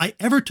photo I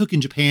ever took in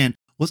Japan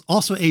was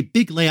also a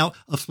big layout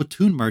of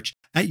Splatoon merch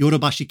at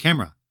Yodobashi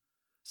Camera.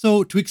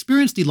 So to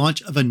experience the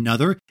launch of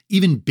another,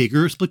 even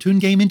bigger Splatoon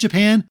game in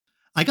Japan,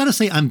 I gotta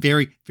say I'm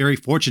very, very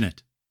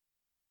fortunate.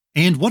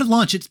 And what a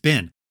launch it's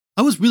been.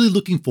 I was really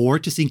looking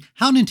forward to seeing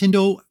how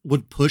Nintendo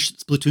would push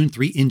Splatoon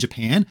 3 in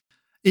Japan.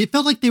 It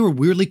felt like they were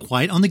weirdly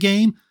quiet on the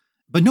game,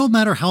 but no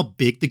matter how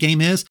big the game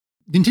is,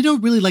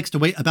 Nintendo really likes to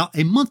wait about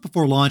a month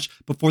before launch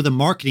before the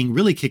marketing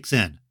really kicks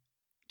in.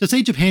 To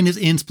say Japan is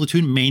in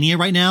Splatoon mania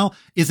right now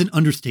is an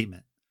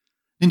understatement.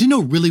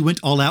 Nintendo really went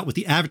all out with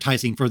the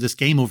advertising for this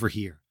game over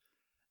here.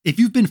 If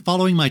you've been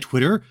following my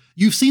Twitter,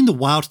 you've seen the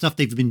wild stuff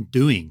they've been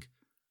doing.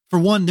 For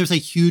one, there's a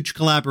huge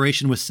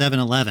collaboration with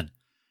 7-Eleven.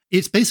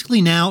 It's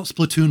basically now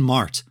Splatoon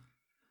Mart.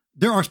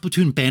 There are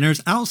Splatoon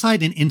banners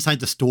outside and inside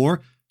the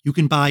store. You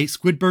can buy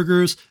squid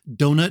burgers,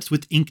 donuts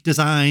with ink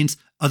designs,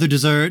 other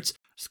desserts,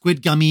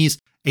 squid gummies,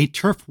 a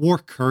turf war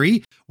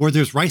curry where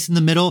there's rice in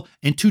the middle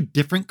and 2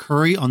 different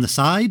curry on the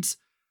sides.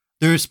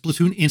 There's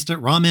Splatoon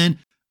instant ramen,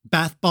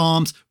 bath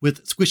bombs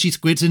with squishy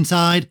squids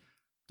inside.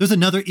 There's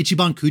another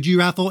Ichiban Kuji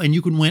raffle and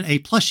you can win a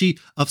plushie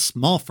of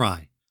Small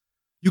Fry.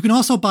 You can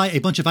also buy a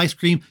bunch of ice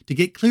cream to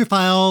get clear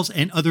files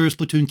and other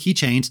Splatoon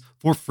keychains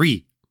for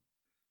free.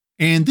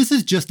 And this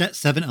is just at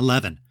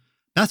 7-Eleven.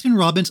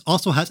 Baskin-Robbins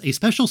also has a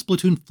special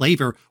Splatoon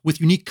flavor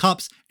with unique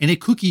cups and a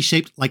cookie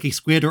shaped like a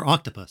squid or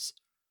octopus.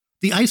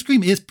 The ice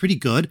cream is pretty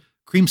good,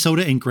 cream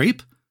soda and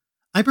grape.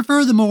 I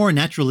prefer the more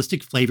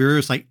naturalistic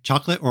flavors like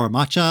chocolate or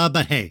matcha,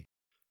 but hey.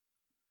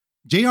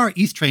 JR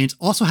East trains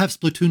also have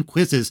Splatoon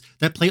quizzes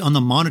that play on the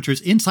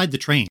monitors inside the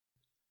train.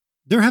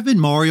 There have been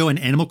Mario and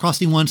Animal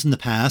Crossing ones in the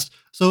past,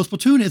 so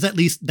Splatoon is at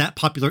least that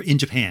popular in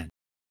Japan.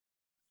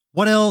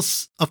 What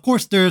else? Of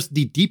course, there's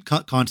the Deep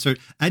Cut concert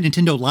at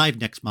Nintendo Live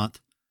next month.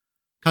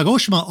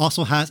 Kagoshima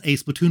also has a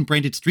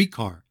Splatoon-branded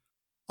streetcar.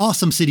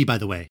 Awesome city, by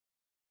the way.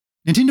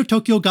 Nintendo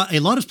Tokyo got a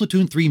lot of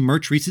Splatoon 3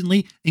 merch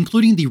recently,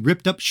 including the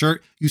ripped-up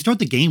shirt you start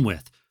the game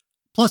with.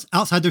 Plus,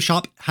 outside their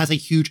shop has a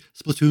huge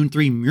Splatoon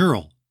 3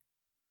 mural.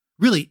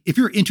 Really, if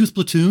you're into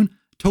Splatoon,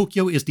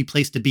 Tokyo is the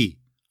place to be.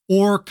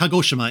 Or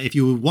Kagoshima if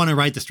you want to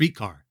ride the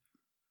streetcar.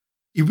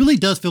 It really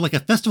does feel like a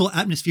festival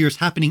atmosphere is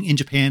happening in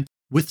Japan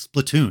with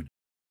Splatoon.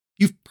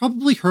 You've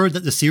probably heard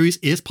that the series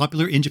is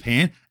popular in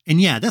Japan,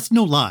 and yeah, that's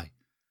no lie.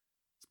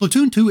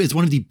 Splatoon 2 is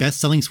one of the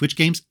best-selling Switch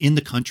games in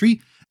the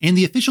country, and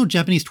the official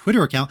Japanese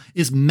Twitter account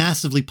is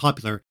massively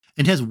popular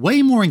and has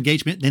way more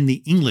engagement than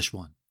the English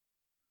one.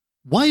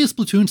 Why is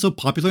Splatoon so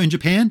popular in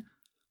Japan?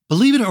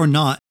 Believe it or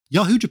not,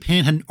 Yahoo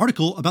Japan had an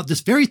article about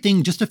this very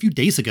thing just a few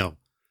days ago.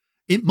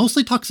 It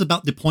mostly talks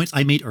about the points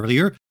I made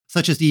earlier,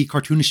 such as the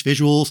cartoonish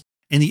visuals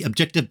and the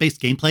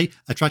objective-based gameplay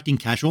attracting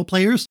casual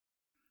players.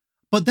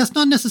 But that's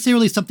not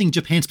necessarily something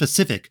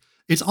Japan-specific.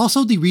 It's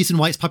also the reason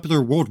why it's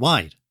popular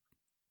worldwide.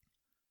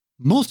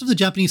 Most of the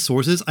Japanese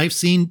sources I've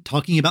seen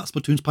talking about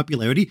Splatoon's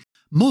popularity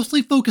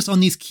mostly focus on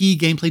these key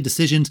gameplay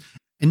decisions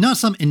and not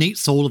some innate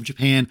soul of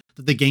Japan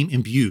that the game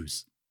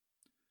imbues.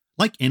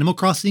 Like Animal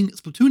Crossing,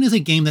 Splatoon is a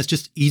game that's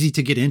just easy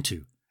to get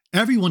into.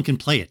 Everyone can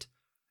play it.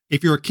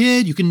 If you're a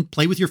kid, you can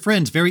play with your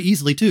friends very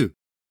easily too.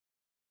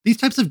 These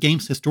types of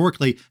games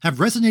historically have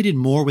resonated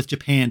more with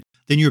Japan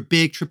than your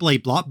big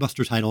AAA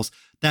blockbuster titles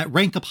that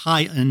rank up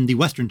high in the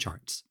Western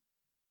charts.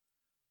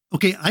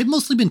 Okay, I've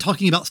mostly been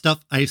talking about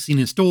stuff I've seen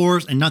in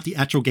stores and not the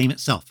actual game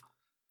itself.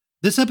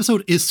 This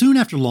episode is soon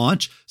after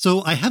launch,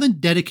 so I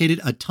haven't dedicated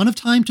a ton of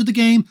time to the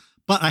game,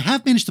 but I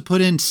have managed to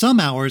put in some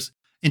hours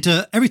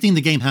into everything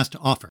the game has to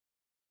offer.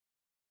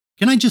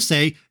 Can I just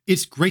say,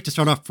 it's great to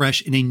start off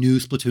fresh in a new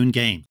Splatoon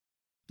game.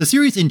 The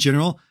series in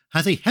general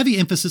has a heavy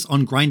emphasis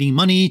on grinding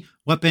money,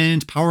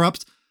 weapons,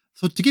 power-ups,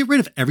 so to get rid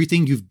of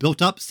everything you've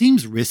built up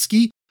seems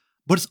risky,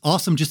 but it's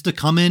awesome just to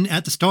come in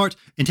at the start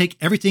and take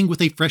everything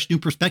with a fresh new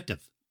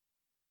perspective.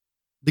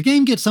 The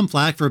game gets some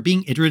flack for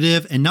being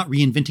iterative and not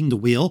reinventing the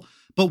wheel,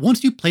 but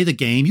once you play the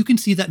game, you can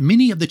see that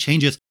many of the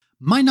changes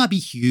might not be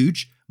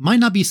huge, might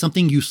not be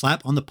something you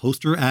slap on the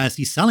poster as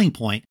the selling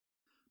point,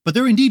 but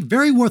they're indeed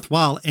very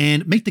worthwhile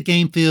and make the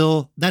game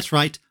feel, that's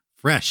right,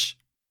 fresh.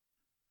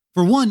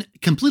 For one,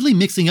 completely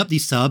mixing up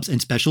these subs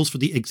and specials for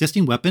the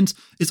existing weapons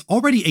is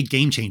already a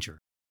game changer.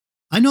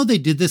 I know they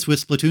did this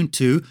with Splatoon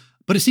 2,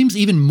 but it seems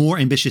even more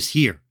ambitious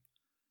here.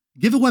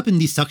 Give a weapon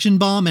the suction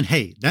bomb and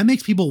hey, that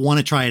makes people want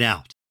to try it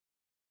out.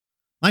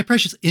 My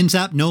precious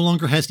Inzap no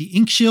longer has the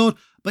ink shield,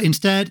 but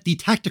instead the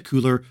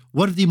Tacticooler,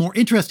 one of the more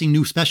interesting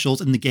new specials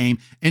in the game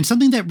and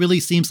something that really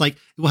seems like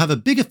it will have a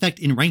big effect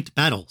in ranked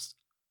battles.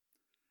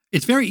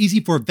 It's very easy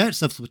for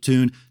vets of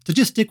Splatoon to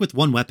just stick with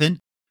one weapon.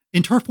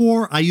 In Turf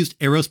War, I used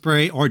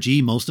Aerospray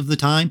RG most of the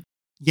time.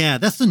 Yeah,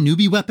 that's the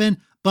newbie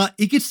weapon, but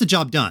it gets the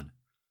job done.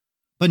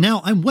 But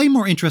now I'm way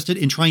more interested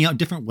in trying out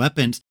different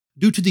weapons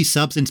due to these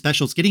subs and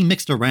specials getting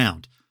mixed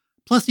around,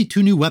 plus the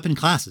 2 new weapon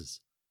classes.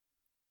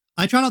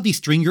 I tried out the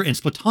Stringer and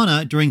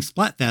Splatana during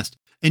Splatfest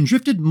and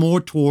drifted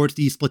more towards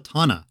the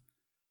Splatana.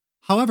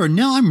 However,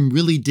 now I'm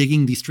really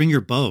digging the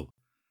Stringer bow.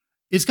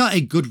 It's got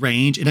a good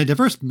range and a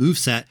diverse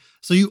moveset,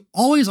 so you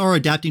always are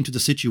adapting to the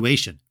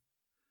situation.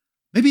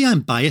 Maybe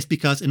I'm biased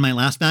because in my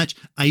last match,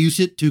 I used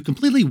it to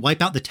completely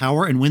wipe out the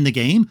tower and win the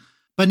game,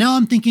 but now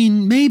I'm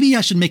thinking maybe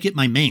I should make it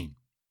my main.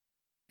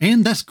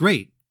 And that's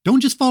great.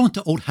 Don't just fall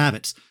into old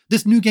habits.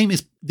 This new game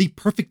is the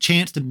perfect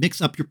chance to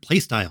mix up your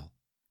playstyle.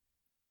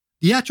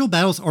 The actual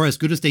battles are as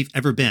good as they've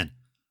ever been.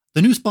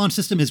 The new spawn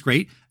system is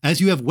great,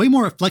 as you have way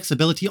more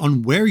flexibility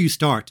on where you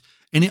start,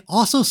 and it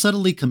also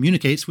subtly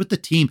communicates with the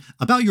team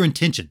about your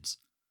intentions.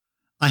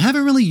 I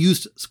haven't really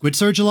used Squid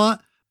Surge a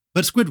lot,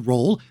 but Squid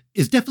Roll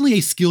is definitely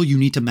a skill you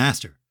need to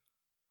master.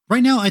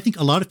 Right now, I think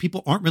a lot of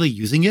people aren't really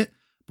using it,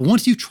 but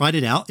once you've tried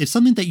it out, it's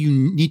something that you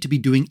need to be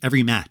doing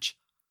every match.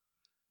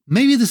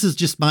 Maybe this is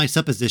just my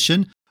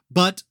supposition,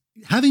 but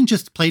having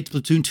just played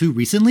Splatoon 2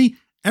 recently,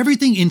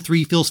 everything in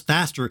 3 feels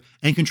faster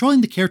and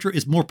controlling the character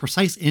is more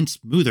precise and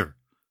smoother.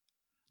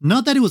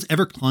 Not that it was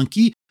ever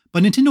clunky,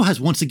 but Nintendo has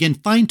once again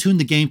fine-tuned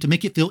the game to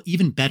make it feel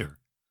even better.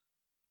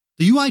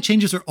 The UI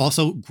changes are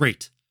also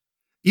great.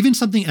 Even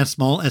something as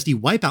small as the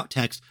wipeout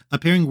text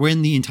appearing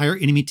when the entire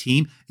enemy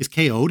team is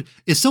KO'd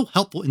is so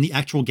helpful in the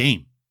actual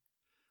game.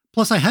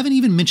 Plus, I haven't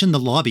even mentioned the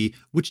lobby,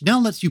 which now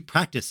lets you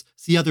practice,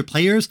 see other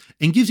players,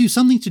 and gives you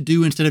something to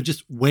do instead of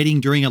just waiting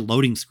during a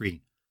loading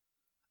screen.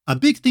 A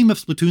big theme of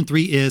Splatoon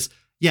 3 is,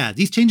 yeah,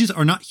 these changes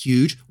are not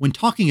huge when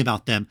talking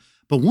about them,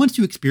 but once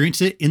you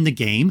experience it in the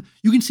game,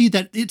 you can see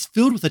that it's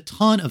filled with a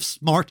ton of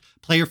smart,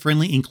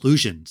 player-friendly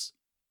inclusions.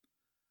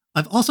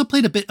 I've also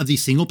played a bit of the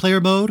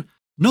single-player mode.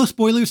 No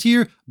spoilers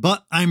here,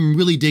 but I'm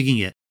really digging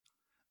it.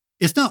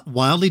 It's not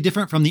wildly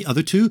different from the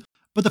other two,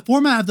 but the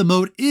format of the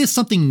mode is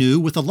something new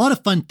with a lot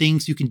of fun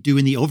things you can do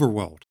in the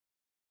overworld.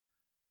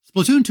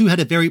 Splatoon 2 had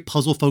a very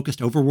puzzle-focused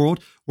overworld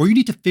where you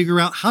need to figure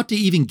out how to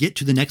even get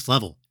to the next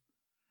level.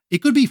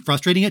 It could be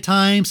frustrating at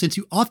times since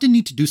you often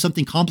need to do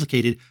something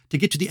complicated to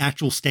get to the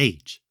actual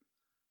stage.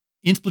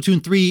 In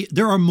Splatoon 3,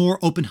 there are more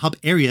open hub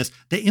areas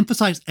that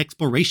emphasize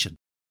exploration.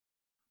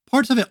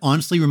 Parts of it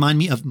honestly remind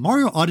me of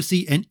Mario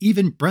Odyssey and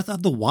even Breath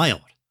of the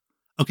Wild.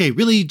 Okay,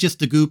 really just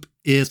the goop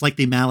is like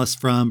the Malice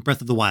from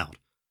Breath of the Wild.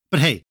 But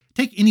hey,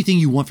 take anything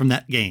you want from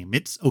that game,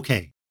 it's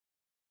okay.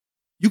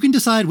 You can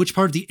decide which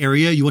part of the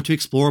area you want to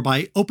explore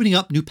by opening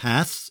up new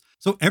paths,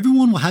 so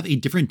everyone will have a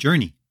different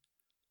journey.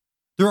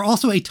 There are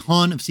also a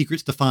ton of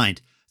secrets to find,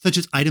 such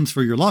as items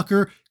for your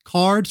locker,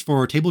 cards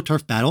for Table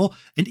Turf Battle,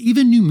 and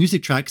even new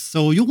music tracks,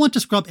 so you'll want to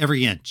scrub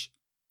every inch.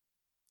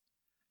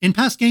 In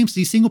past games,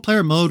 the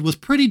single-player mode was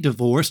pretty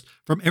divorced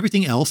from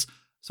everything else,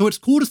 so it's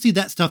cool to see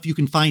that stuff you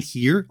can find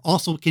here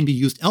also can be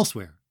used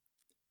elsewhere.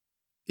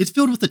 It's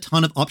filled with a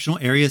ton of optional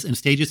areas and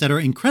stages that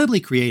are incredibly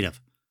creative.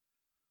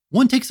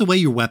 One takes away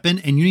your weapon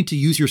and you need to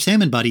use your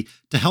salmon buddy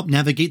to help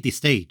navigate the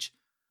stage.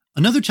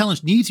 Another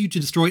challenge needs you to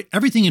destroy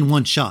everything in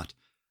one shot.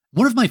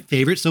 One of my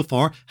favorites so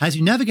far has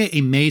you navigate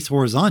a maze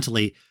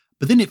horizontally,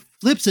 but then it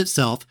flips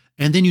itself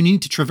and then you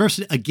need to traverse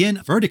it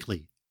again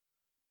vertically.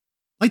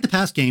 Like the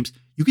past games,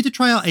 you get to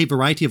try out a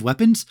variety of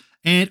weapons,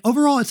 and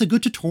overall it's a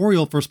good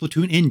tutorial for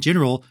Splatoon in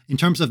general in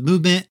terms of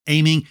movement,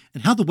 aiming,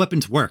 and how the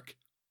weapons work.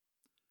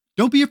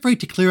 Don't be afraid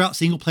to clear out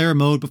single-player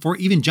mode before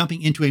even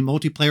jumping into a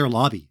multiplayer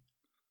lobby.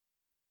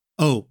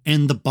 Oh,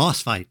 and the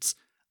boss fights.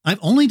 I've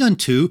only done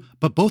 2,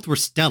 but both were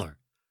stellar.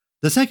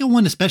 The second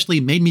one especially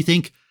made me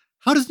think,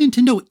 how does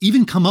Nintendo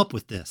even come up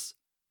with this?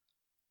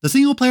 The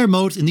single-player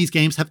modes in these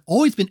games have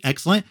always been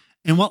excellent,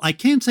 and while I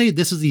can't say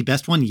this is the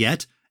best one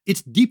yet,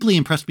 it's deeply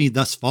impressed me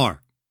thus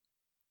far.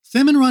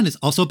 Salmon Run is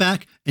also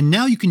back, and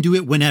now you can do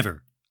it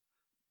whenever.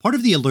 Part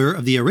of the allure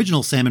of the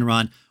original Salmon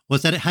Run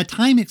was that it had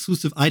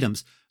time-exclusive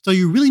items, so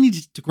you really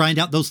needed to grind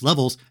out those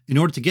levels in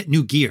order to get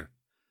new gear.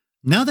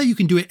 Now that you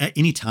can do it at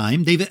any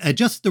time, they've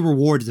adjusted the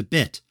rewards a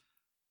bit.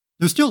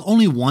 There's still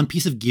only one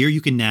piece of gear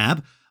you can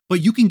nab,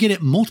 but you can get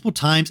it multiple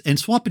times and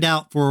swap it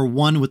out for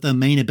one with the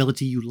main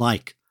ability you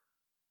like.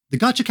 The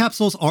gacha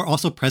capsules are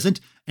also present,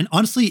 and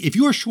honestly, if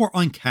you are short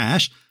on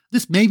cash,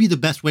 this may be the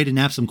best way to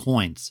nab some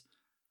coins.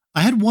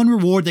 I had one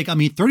reward that got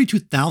me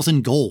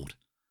 32,000 gold.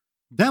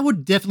 That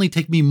would definitely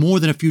take me more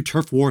than a few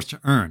turf wars to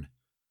earn.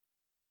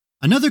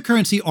 Another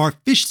currency are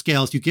fish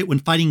scales you get when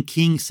fighting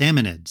king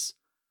salmonids.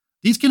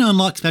 These can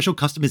unlock special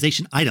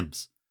customization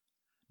items.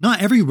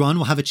 Not every run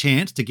will have a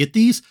chance to get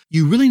these.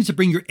 You really need to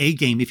bring your A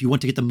game if you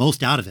want to get the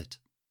most out of it.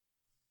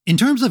 In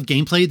terms of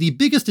gameplay, the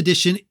biggest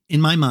addition in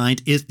my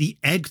mind is the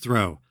egg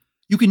throw.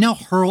 You can now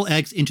hurl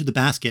eggs into the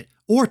basket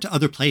or to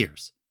other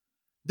players.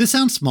 This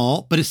sounds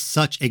small, but is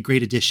such a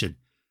great addition.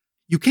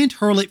 You can't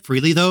hurl it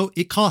freely though,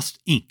 it costs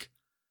ink.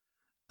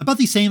 About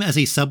the same as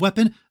a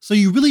sub-weapon, so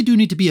you really do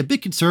need to be a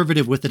bit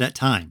conservative with it at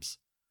times.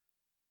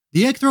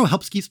 The egg throw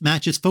helps keep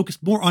matches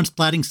focused more on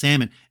splatting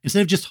salmon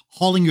instead of just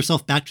hauling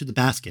yourself back to the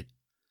basket.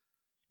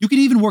 You can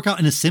even work out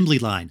an assembly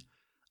line.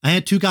 I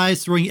had 2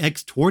 guys throwing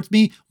eggs towards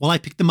me while I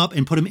picked them up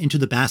and put them into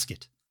the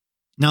basket.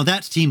 Now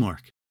that's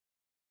teamwork.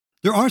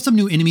 There are some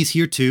new enemies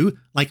here too,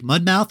 like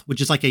Mudmouth, which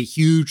is like a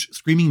huge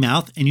screaming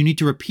mouth and you need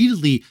to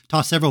repeatedly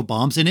toss several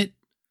bombs in it.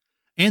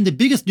 And the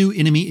biggest new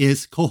enemy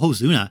is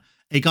Kohozuna,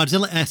 a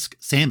Godzilla-esque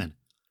salmon.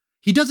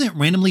 He doesn't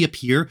randomly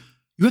appear,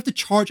 you have to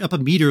charge up a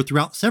meter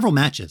throughout several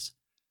matches.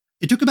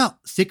 It took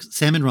about 6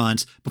 salmon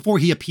runs before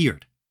he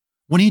appeared.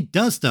 When he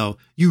does though,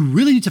 you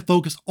really need to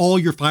focus all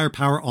your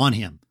firepower on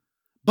him.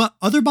 But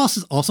other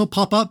bosses also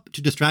pop up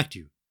to distract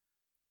you.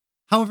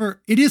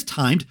 However, it is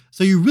timed,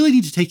 so you really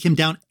need to take him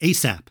down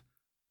ASAP.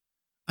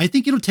 I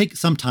think it'll take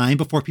some time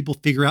before people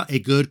figure out a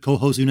good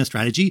Kohozuna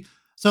strategy,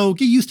 so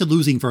get used to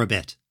losing for a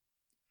bit.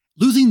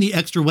 Losing the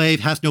extra wave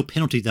has no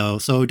penalty though,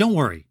 so don't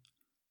worry.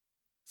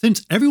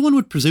 Since everyone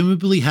would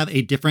presumably have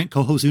a different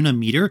Kohozuna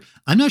meter,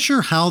 I'm not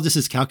sure how this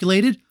is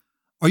calculated.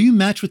 Are you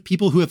matched with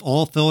people who have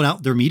all filled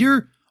out their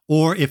meter?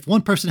 Or if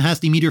one person has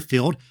the meter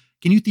filled,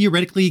 can you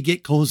theoretically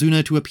get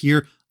Kohozuna to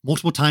appear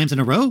multiple times in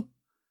a row?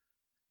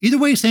 Either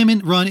way, Salmon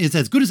Run is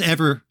as good as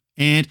ever,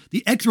 and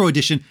the egg throw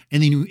edition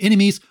and the new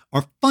enemies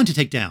are fun to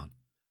take down.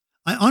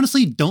 I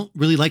honestly don't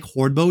really like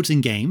horde modes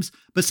in games,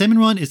 but Salmon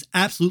Run is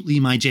absolutely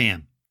my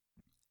jam.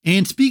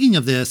 And speaking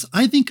of this,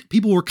 I think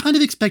people were kind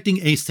of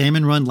expecting a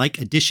Salmon Run-like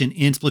addition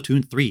in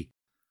Splatoon 3.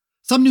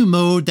 Some new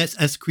mode that's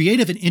as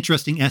creative and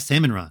interesting as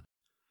Salmon Run.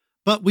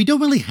 But we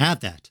don't really have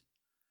that.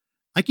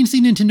 I can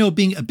see Nintendo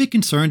being a bit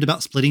concerned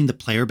about splitting the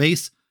player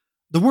base.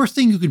 The worst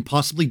thing you can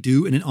possibly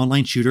do in an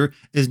online shooter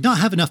is not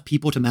have enough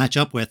people to match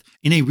up with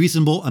in a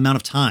reasonable amount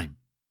of time.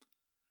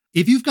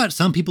 If you've got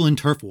some people in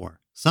Turf War,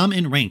 some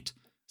in Ranked,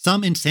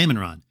 some in Salmon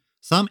Run,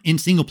 some in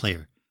single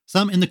player,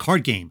 some in the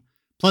card game,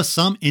 plus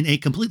some in a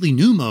completely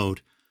new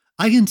mode,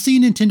 I can see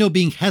Nintendo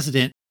being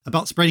hesitant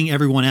about spreading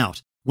everyone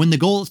out, when the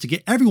goal is to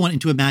get everyone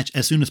into a match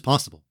as soon as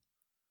possible.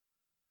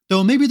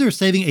 Though maybe they're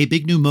saving a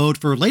big new mode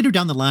for later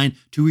down the line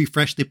to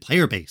refresh the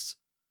player base.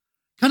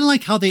 Kind of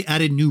like how they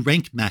added new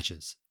ranked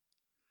matches.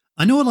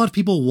 I know a lot of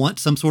people want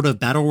some sort of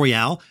battle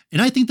royale,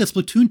 and I think the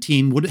Splatoon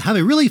team would have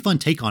a really fun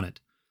take on it.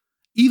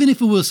 Even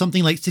if it was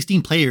something like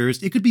 16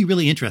 players, it could be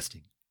really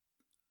interesting.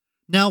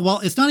 Now, while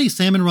it's not a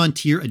Salmon Run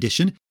tier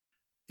edition,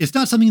 it's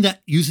not something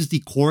that uses the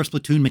core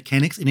Splatoon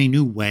mechanics in a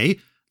new way,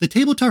 the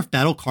Table Turf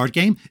Battle card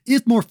game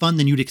is more fun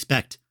than you'd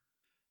expect.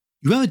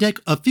 You have a deck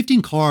of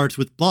 15 cards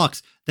with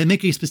blocks that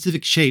make a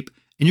specific shape,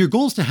 and your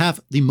goal is to have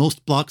the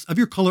most blocks of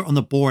your color on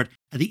the board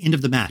at the end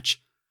of the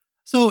match.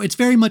 So it's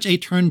very much a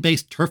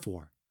turn-based turf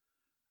war.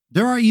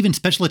 There are even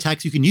special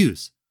attacks you can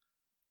use.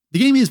 The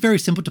game is very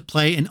simple to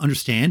play and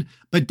understand,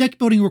 but deck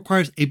building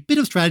requires a bit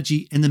of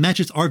strategy and the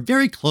matches are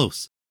very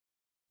close.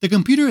 The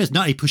computer is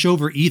not a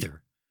pushover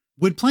either.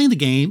 When playing the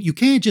game, you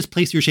can't just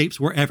place your shapes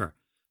wherever.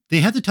 They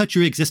have to touch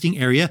your existing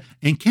area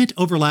and can't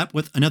overlap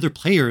with another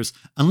player's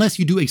unless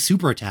you do a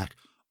super attack,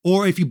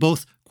 or if you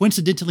both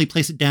coincidentally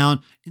place it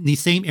down in the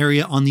same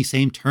area on the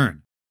same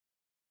turn.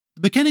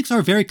 The mechanics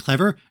are very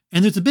clever,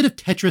 and there's a bit of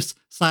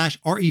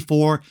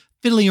Tetris/RE4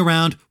 fiddling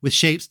around with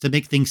shapes to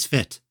make things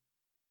fit.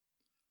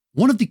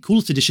 One of the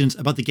coolest additions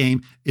about the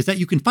game is that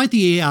you can fight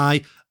the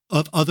AI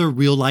of other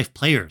real-life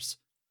players.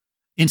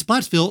 In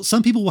Splatsville,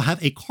 some people will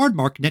have a card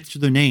mark next to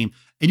their name,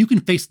 and you can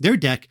face their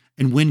deck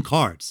and win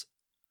cards.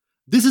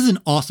 This is an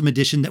awesome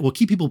addition that will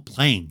keep people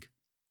playing.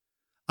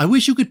 I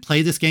wish you could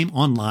play this game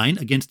online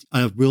against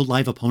a real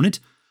live opponent,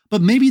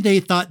 but maybe they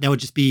thought that would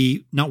just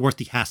be not worth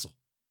the hassle.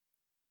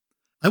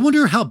 I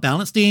wonder how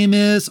balanced the game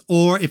is,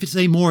 or if it's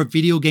a more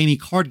video gamey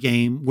card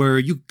game where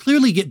you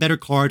clearly get better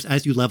cards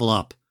as you level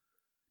up.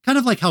 Kind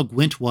of like how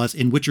Gwent was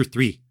in Witcher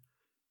 3.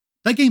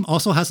 That game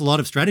also has a lot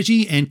of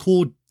strategy and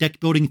cool deck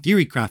building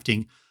theory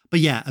crafting, but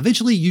yeah,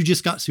 eventually you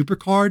just got super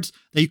cards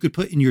that you could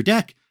put in your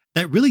deck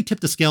that really tip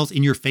the scales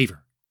in your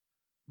favor.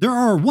 There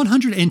are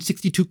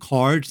 162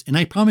 cards, and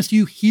I promise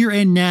you here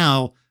and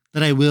now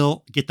that I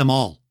will get them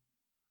all.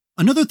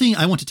 Another thing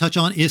I want to touch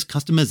on is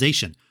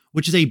customization,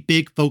 which is a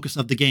big focus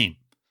of the game.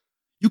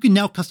 You can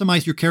now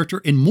customize your character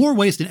in more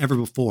ways than ever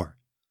before.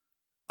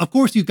 Of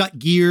course, you've got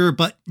gear,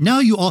 but now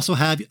you also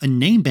have a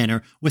name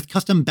banner with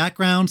custom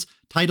backgrounds,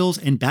 titles,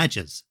 and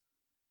badges.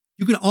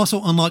 You can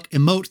also unlock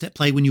emotes that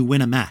play when you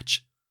win a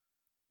match.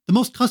 The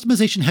most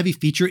customization-heavy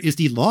feature is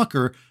the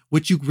locker,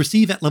 which you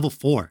receive at level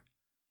 4.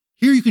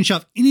 Here you can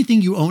shove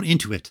anything you own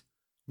into it.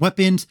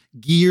 Weapons,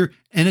 gear,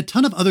 and a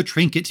ton of other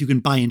trinkets you can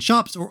buy in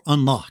shops or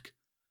unlock.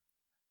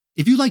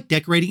 If you like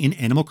decorating in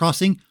Animal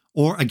Crossing,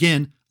 or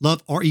again,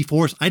 love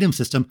RE4's item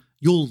system,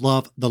 you'll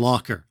love the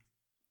locker.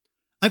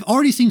 I've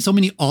already seen so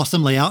many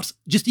awesome layouts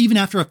just even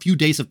after a few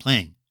days of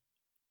playing.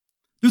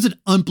 There's an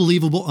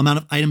unbelievable amount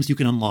of items you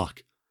can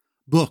unlock.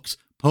 Books,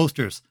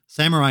 posters,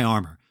 samurai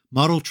armor,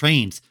 model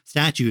trains,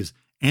 statues,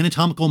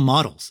 anatomical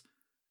models.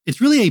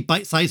 It's really a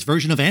bite-sized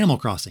version of Animal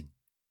Crossing.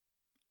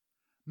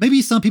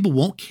 Maybe some people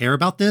won't care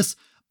about this,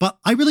 but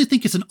I really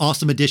think it's an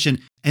awesome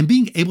addition, and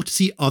being able to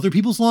see other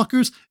people's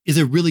lockers is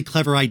a really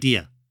clever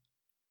idea.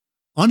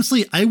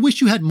 Honestly, I wish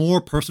you had more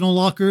personal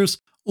lockers,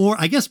 or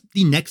I guess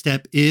the next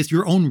step is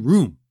your own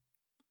room.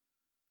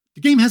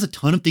 The game has a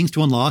ton of things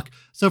to unlock,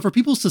 so for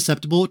people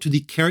susceptible to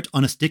the carrot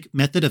on a stick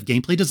method of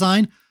gameplay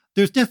design,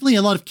 there's definitely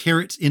a lot of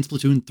carrots in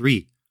Splatoon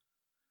 3.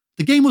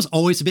 The game was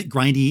always a bit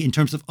grindy in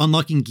terms of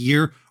unlocking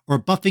gear or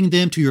buffing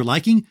them to your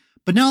liking,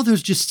 but now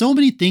there's just so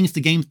many things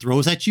the game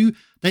throws at you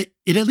that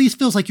it at least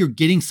feels like you're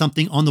getting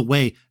something on the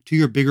way to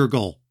your bigger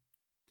goal.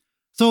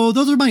 So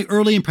those are my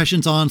early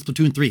impressions on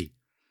Splatoon 3.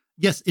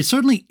 Yes, it's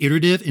certainly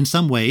iterative in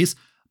some ways,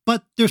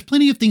 but there's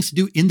plenty of things to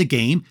do in the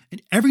game,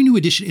 and every new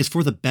addition is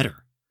for the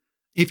better.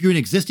 If you're an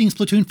existing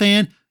Splatoon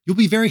fan, you'll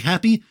be very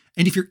happy,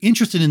 and if you're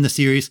interested in the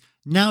series,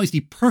 now is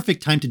the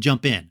perfect time to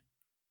jump in.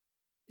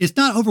 It's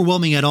not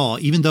overwhelming at all,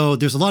 even though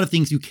there's a lot of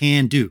things you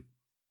can do.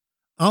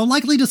 I'll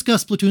likely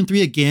discuss Splatoon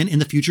 3 again in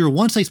the future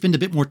once I spend a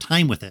bit more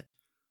time with it,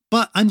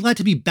 but I'm glad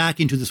to be back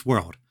into this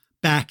world,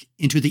 back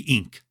into the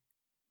ink.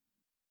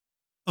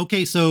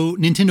 Okay, so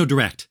Nintendo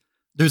Direct.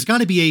 There's got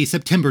to be a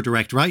September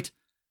Direct, right?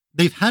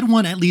 They've had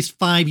one at least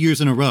 5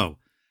 years in a row,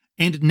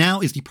 and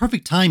now is the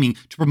perfect timing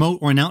to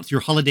promote or announce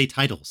your holiday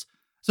titles.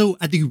 So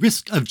at the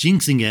risk of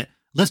jinxing it,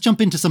 let's jump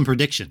into some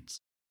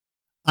predictions.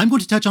 I'm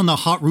going to touch on the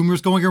hot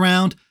rumors going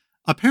around.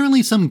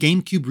 Apparently some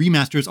GameCube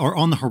remasters are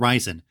on the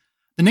horizon.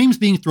 The names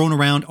being thrown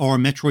around are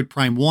Metroid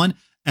Prime 1,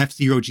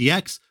 F-Zero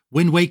GX,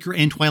 Wind Waker,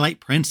 and Twilight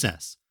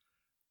Princess.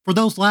 For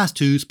those last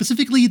two,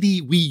 specifically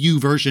the Wii U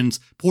versions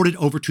ported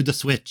over to the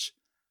Switch.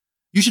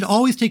 You should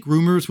always take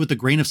rumors with a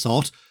grain of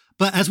salt,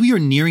 but as we are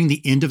nearing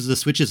the end of the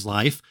Switch's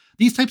life,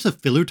 these types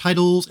of filler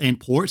titles and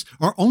ports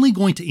are only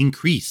going to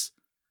increase.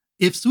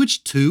 If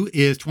Switch 2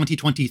 is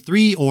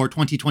 2023 or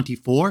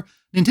 2024,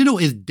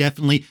 Nintendo is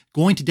definitely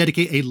going to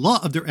dedicate a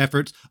lot of their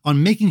efforts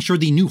on making sure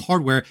the new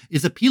hardware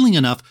is appealing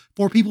enough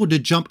for people to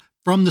jump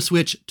from the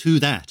Switch to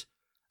that.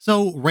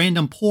 So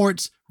random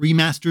ports,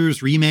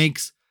 remasters,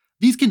 remakes,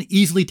 these can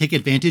easily take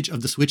advantage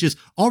of the Switch's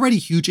already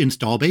huge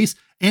install base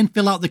and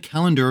fill out the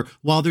calendar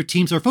while their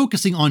teams are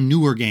focusing on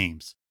newer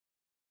games.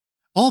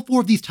 All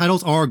 4 of these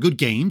titles are good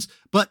games,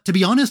 but to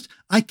be honest,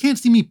 I can't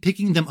see me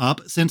picking them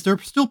up since they're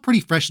still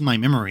pretty fresh in my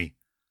memory.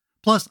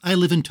 Plus, I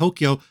live in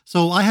Tokyo,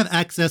 so I have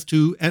access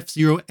to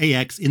F-Zero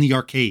AX in the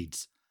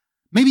arcades.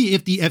 Maybe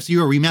if the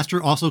F-Zero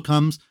remaster also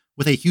comes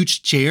with a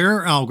huge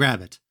chair, I'll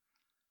grab it.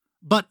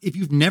 But if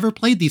you've never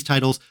played these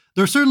titles,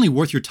 they're certainly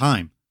worth your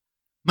time.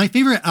 My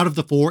favorite out of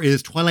the 4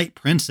 is Twilight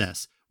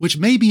Princess, which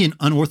may be an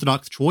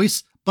unorthodox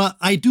choice, but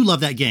I do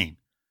love that game.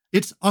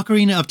 It's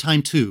Ocarina of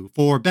Time 2,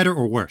 for better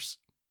or worse.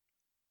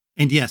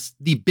 And yes,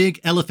 the big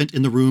elephant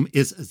in the room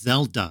is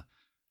Zelda.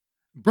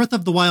 Breath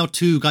of the Wild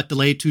 2 got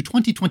delayed to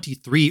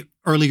 2023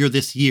 earlier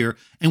this year,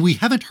 and we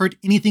haven't heard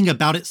anything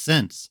about it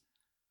since.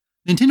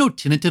 Nintendo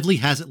tentatively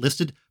has it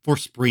listed for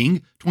spring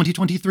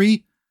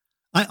 2023.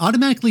 I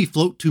automatically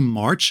float to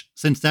March,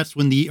 since that's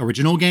when the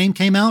original game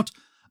came out,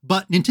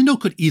 but Nintendo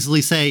could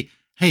easily say,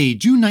 hey,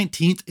 June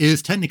 19th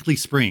is technically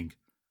spring.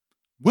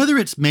 Whether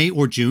it's May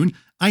or June,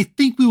 I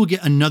think we will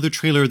get another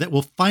trailer that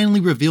will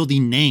finally reveal the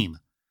name.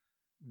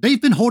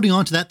 They've been holding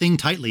on to that thing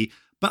tightly,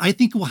 but I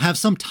think it will have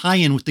some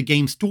tie-in with the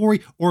game's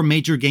story or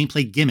major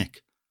gameplay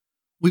gimmick.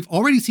 We've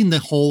already seen the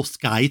whole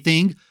sky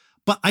thing,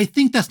 but I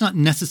think that's not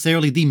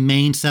necessarily the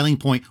main selling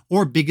point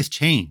or biggest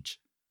change.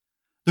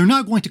 They're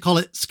not going to call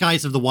it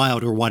Skies of the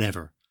Wild or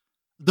whatever.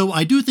 Though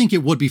I do think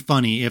it would be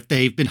funny if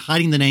they've been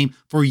hiding the name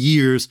for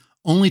years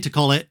only to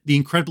call it the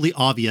incredibly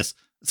obvious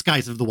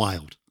Skies of the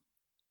Wild.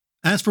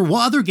 As for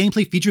what other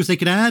gameplay features they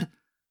could add,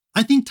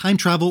 I think time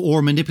travel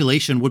or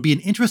manipulation would be an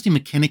interesting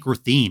mechanic or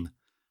theme.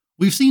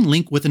 We've seen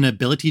Link with an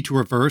ability to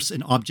reverse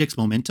an object's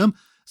momentum,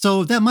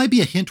 so that might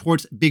be a hint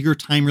towards bigger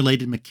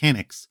time-related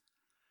mechanics.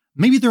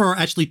 Maybe there are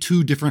actually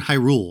two different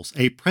Hyrules,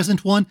 a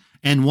present one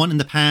and one in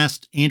the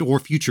past and or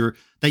future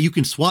that you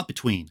can swap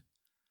between.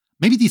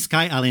 Maybe these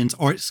Sky Islands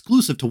are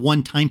exclusive to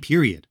one time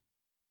period.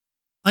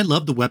 I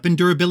love the weapon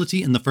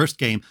durability in the first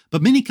game,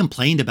 but many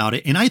complained about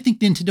it, and I think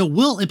Nintendo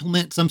will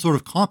implement some sort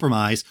of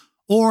compromise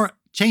or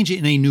change it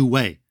in a new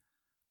way.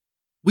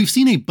 We've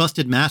seen a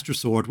busted Master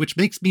Sword, which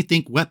makes me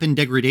think weapon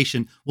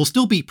degradation will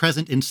still be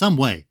present in some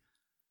way.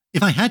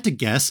 If I had to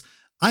guess,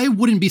 I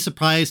wouldn't be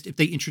surprised if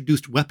they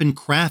introduced weapon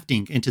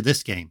crafting into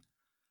this game.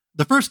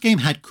 The first game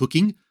had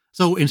cooking,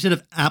 so instead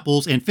of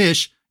apples and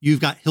fish,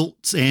 you've got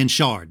hilts and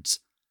shards.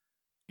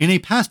 In a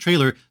past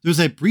trailer, there's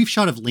a brief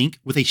shot of Link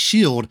with a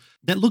shield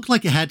that looked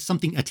like it had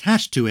something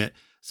attached to it,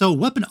 so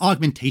weapon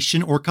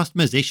augmentation or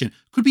customization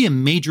could be a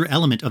major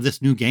element of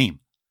this new game.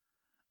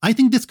 I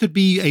think this could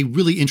be a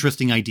really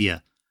interesting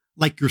idea.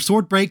 Like your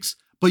sword breaks,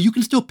 but you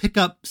can still pick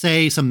up,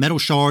 say, some metal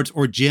shards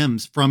or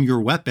gems from your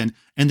weapon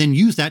and then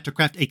use that to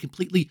craft a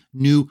completely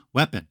new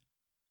weapon.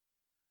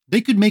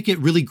 They could make it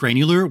really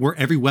granular where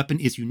every weapon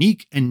is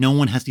unique and no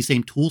one has the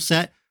same tool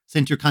set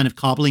since you're kind of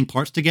cobbling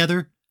parts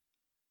together.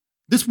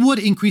 This would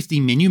increase the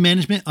menu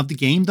management of the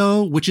game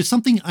though, which is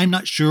something I'm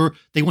not sure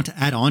they want to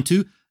add on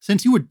to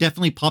since you were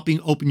definitely popping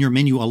open your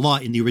menu a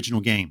lot in the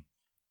original game.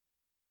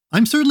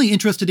 I'm certainly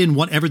interested in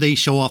whatever they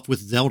show off with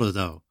Zelda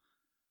though.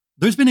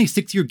 There's been a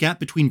 6-year gap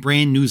between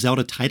brand new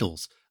Zelda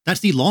titles.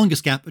 That's the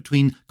longest gap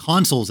between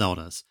console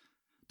Zeldas.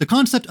 The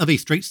concept of a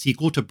straight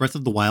sequel to Breath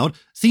of the Wild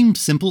seems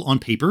simple on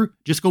paper,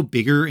 just go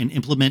bigger and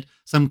implement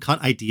some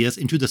cut ideas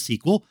into the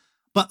sequel,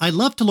 but I'd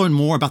love to learn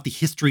more about the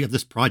history of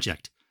this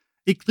project.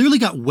 It clearly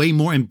got way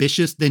more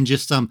ambitious than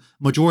just some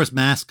Majora's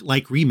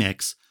Mask-like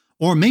remix,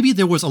 or maybe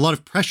there was a lot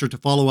of pressure to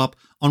follow up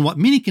on what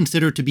many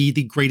consider to be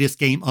the greatest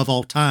game of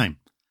all time.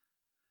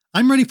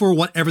 I'm ready for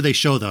whatever they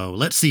show though,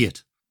 let's see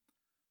it.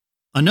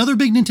 Another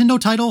big Nintendo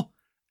title?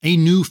 A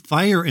new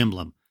Fire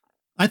Emblem.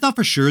 I thought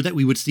for sure that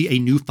we would see a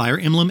new Fire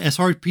Emblem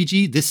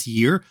SRPG this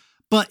year,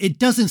 but it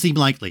doesn't seem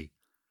likely.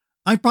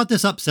 I've brought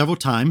this up several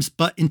times,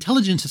 but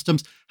Intelligent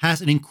Systems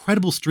has an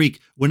incredible streak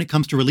when it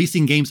comes to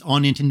releasing games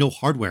on Nintendo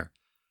hardware.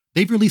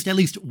 They've released at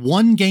least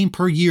one game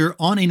per year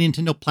on a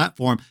Nintendo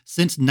platform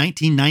since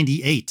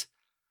 1998.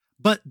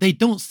 But they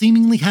don't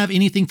seemingly have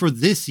anything for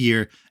this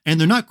year, and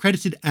they're not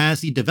credited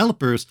as the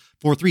developers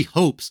for Three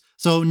Hopes,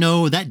 so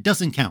no, that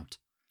doesn't count.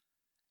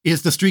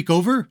 Is the streak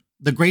over?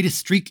 The greatest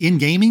streak in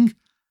gaming?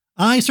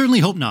 I certainly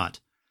hope not.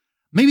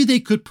 Maybe they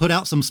could put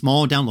out some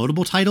small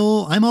downloadable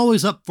title. I'm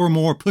always up for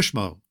more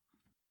Pushmo.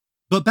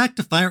 But back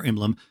to Fire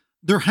Emblem,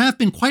 there have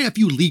been quite a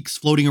few leaks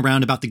floating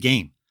around about the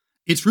game.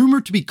 It's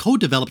rumored to be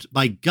co-developed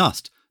by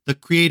Gust, the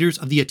creators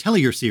of the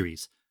Atelier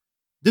series.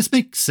 This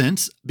makes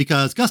sense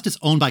because Gust is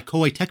owned by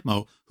Koei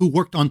Tecmo, who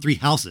worked on Three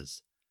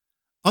Houses.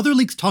 Other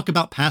leaks talk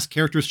about past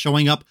characters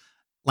showing up,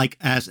 like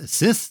as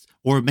assists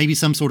or maybe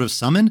some sort of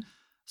summon,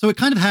 so it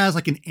kind of has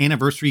like an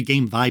anniversary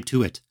game vibe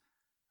to it.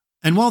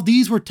 And while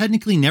these were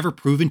technically never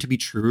proven to be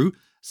true,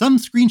 some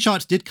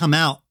screenshots did come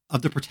out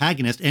of the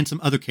protagonist and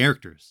some other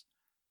characters.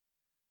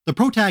 The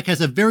protag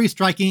has a very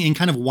striking and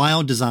kind of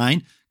wild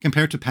design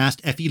compared to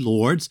past FE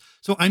Lords,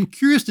 so I'm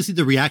curious to see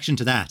the reaction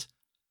to that.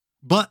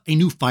 But a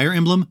new Fire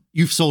Emblem?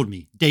 You've sold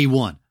me. Day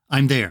one.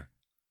 I'm there.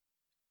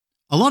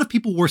 A lot of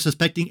people were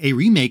suspecting a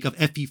remake of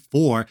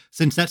FE4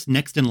 since that's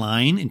next in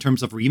line in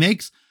terms of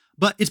remakes,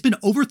 but it's been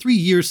over 3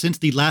 years since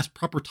the last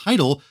proper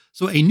title,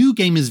 so a new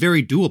game is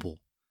very doable.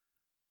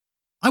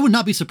 I would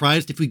not be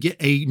surprised if we get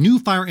a new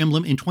Fire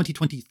Emblem in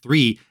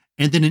 2023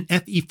 and then an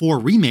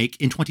FE4 remake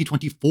in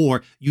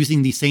 2024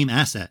 using the same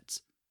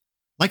assets.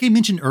 Like I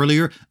mentioned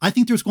earlier, I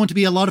think there's going to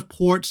be a lot of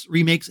ports,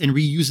 remakes, and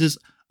reuses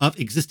of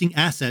existing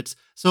assets,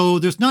 so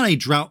there's not a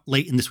drought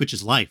late in the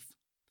Switch's life.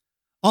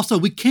 Also,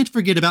 we can't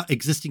forget about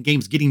existing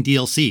games getting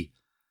DLC.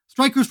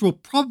 Strikers will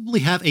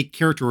probably have a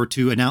character or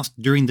two announced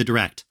during the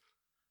Direct.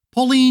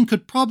 Pauline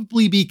could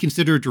probably be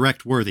considered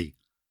Direct worthy.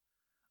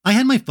 I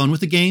had my fun with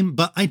the game,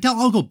 but I doubt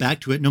I'll go back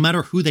to it no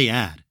matter who they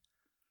add.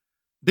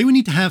 They would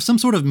need to have some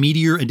sort of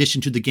meteor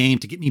addition to the game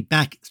to get me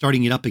back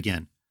starting it up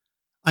again.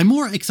 I'm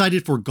more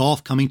excited for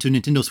golf coming to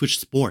Nintendo Switch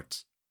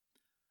Sports.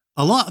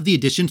 A lot of the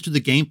additions to the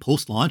game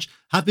post-launch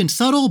have been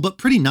subtle but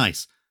pretty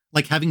nice,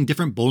 like having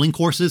different bowling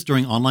courses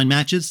during online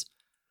matches.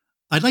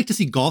 I'd like to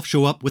see golf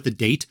show up with a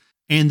date,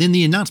 and then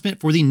the announcement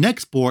for the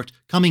next sport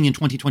coming in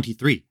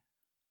 2023.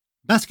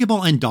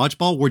 Basketball and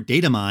dodgeball were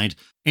data mined,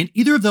 and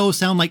either of those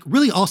sound like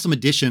really awesome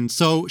additions,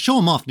 so show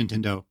them off,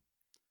 Nintendo.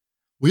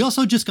 We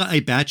also just got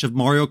a batch of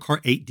Mario Kart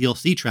 8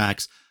 DLC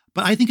tracks,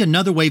 but I think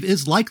another wave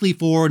is likely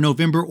for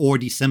November or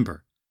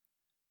December.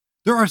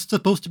 There are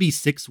supposed to be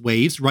 6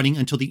 waves running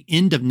until the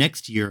end of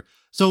next year,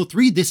 so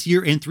 3 this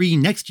year and 3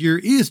 next year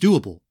is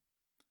doable.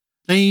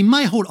 They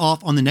might hold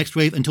off on the next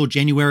wave until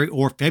January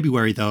or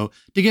February, though,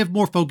 to give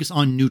more focus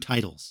on new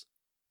titles.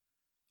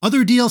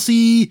 Other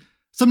DLC,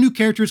 some new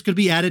characters could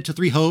be added to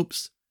Three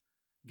Hopes.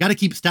 Gotta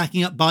keep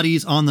stacking up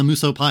bodies on the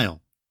Muso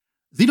pile.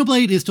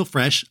 Xenoblade is still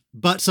fresh,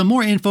 but some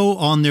more info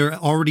on their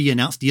already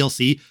announced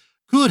DLC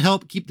could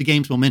help keep the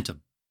game's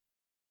momentum.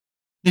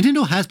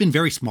 Nintendo has been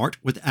very smart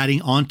with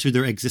adding on to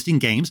their existing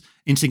games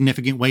in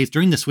significant ways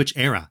during the Switch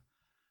era.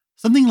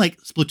 Something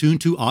like Splatoon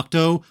 2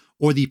 Octo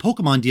or the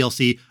Pokemon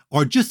DLC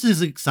are just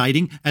as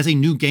exciting as a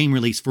new game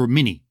release for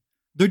many.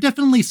 They're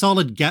definitely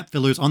solid gap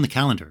fillers on the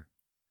calendar.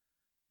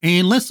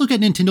 And let's look at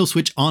Nintendo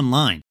Switch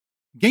Online.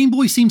 Game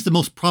Boy seems the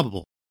most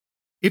probable.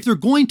 If they're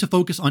going to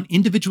focus on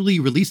individually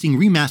releasing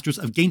remasters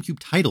of GameCube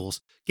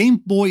titles, Game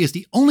Boy is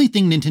the only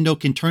thing Nintendo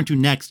can turn to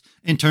next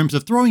in terms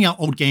of throwing out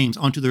old games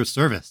onto their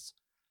service.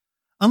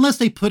 Unless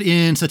they put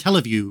in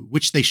Satellaview,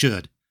 which they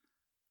should.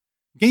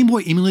 Game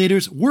Boy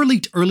emulators were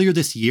leaked earlier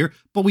this year,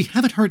 but we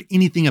haven't heard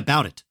anything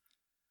about it.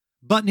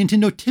 But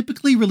Nintendo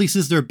typically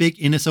releases their big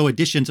NSO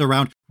editions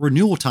around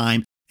renewal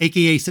time,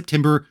 aka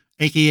September,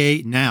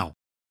 aka now.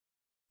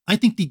 I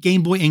think the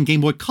Game Boy and Game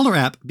Boy Color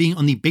app being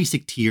on the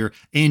basic tier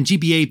and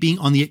GBA being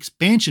on the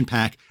expansion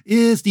pack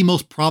is the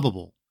most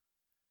probable.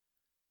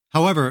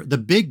 However, the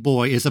big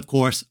boy is, of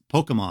course,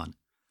 Pokemon.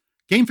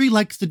 Game Freak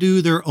likes to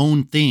do their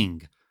own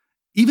thing.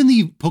 Even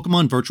the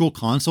Pokemon Virtual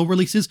Console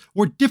releases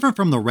were different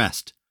from the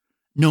rest.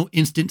 No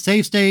instant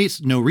save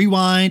states, no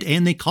rewind,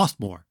 and they cost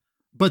more.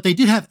 But they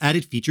did have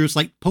added features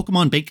like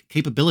Pokemon Bank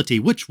capability,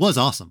 which was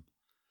awesome.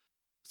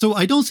 So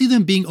I don't see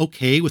them being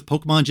okay with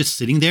Pokemon just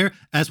sitting there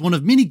as one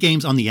of many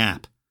games on the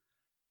app.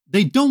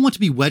 They don't want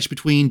to be wedged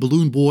between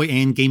Balloon Boy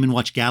and Game &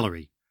 Watch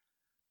Gallery.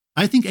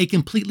 I think a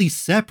completely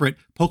separate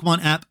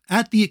Pokemon app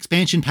at the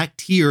expansion pack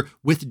tier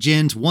with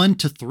Gens 1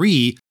 to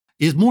 3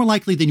 is more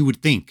likely than you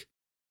would think.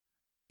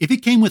 If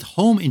it came with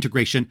home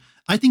integration,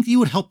 I think it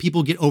would help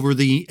people get over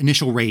the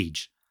initial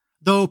rage,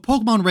 though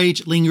Pokemon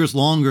rage lingers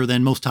longer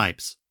than most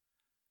types.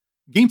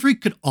 Game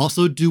Freak could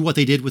also do what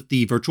they did with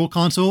the Virtual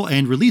Console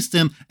and release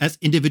them as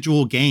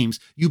individual games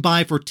you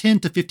buy for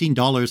 $10 to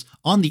 $15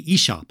 on the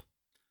eShop.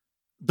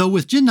 Though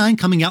with Gen 9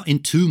 coming out in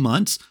 2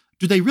 months,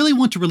 do they really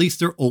want to release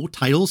their old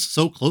titles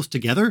so close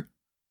together?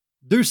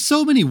 There's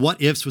so many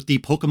what-ifs with the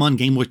Pokemon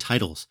Game Boy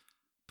titles.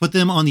 Put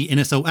them on the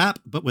NSO app,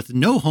 but with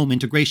no home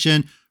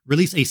integration,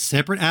 release a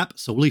separate app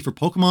solely for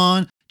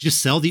Pokemon, just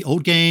sell the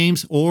old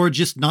games, or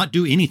just not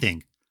do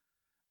anything.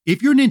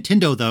 If you're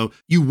Nintendo, though,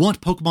 you want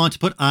Pokemon to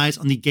put eyes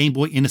on the Game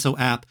Boy NSO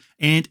app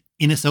and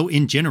NSO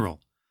in general.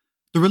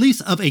 The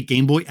release of a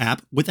Game Boy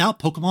app without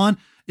Pokemon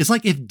is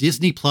like if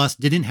Disney Plus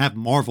didn't have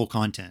Marvel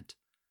content.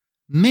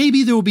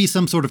 Maybe there will be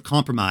some sort of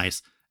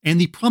compromise,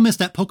 and the promise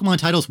that Pokemon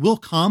titles will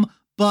come,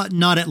 but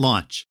not at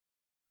launch.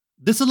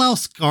 This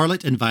allows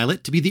Scarlet and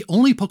Violet to be the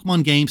only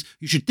Pokemon games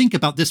you should think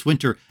about this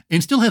winter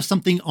and still have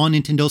something on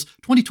Nintendo's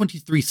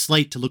 2023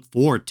 slate to look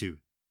forward to.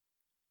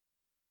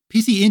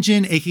 PC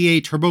Engine,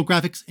 aka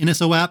TurboGrafx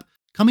NSO app,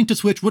 coming to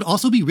Switch would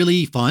also be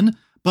really fun,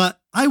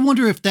 but I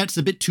wonder if that's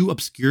a bit too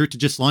obscure to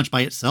just launch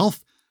by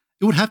itself.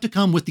 It would have to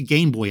come with the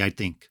Game Boy, I'd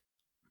think.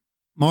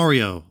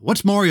 Mario.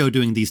 What's Mario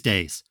doing these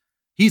days?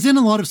 He's in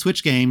a lot of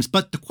Switch games,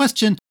 but the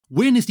question,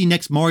 when is the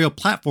next Mario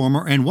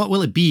platformer and what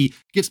will it be,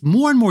 gets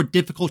more and more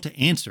difficult to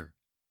answer.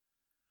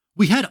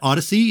 We had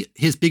Odyssey,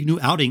 his big new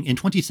outing, in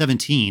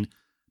 2017.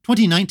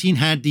 2019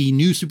 had the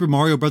new Super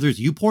Mario Bros.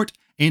 U-port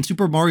and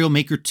Super Mario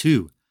Maker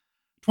 2.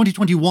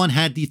 2021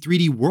 had the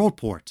 3D World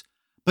port.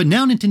 But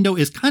now Nintendo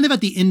is kind of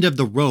at the end of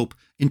the rope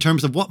in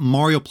terms of what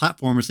Mario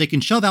platformers they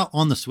can shove out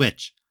on the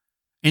Switch.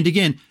 And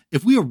again,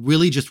 if we are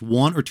really just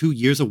 1 or 2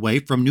 years away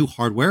from new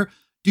hardware,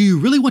 do you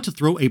really want to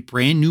throw a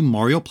brand new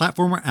Mario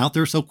platformer out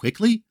there so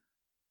quickly?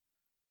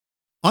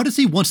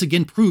 Odyssey once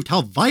again proved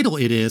how vital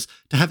it is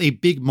to have a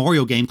big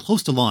Mario game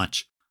close to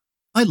launch.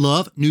 I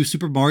love New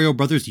Super Mario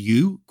Bros.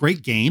 U,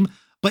 great game,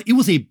 but it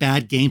was a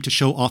bad game to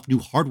show off new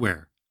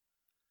hardware.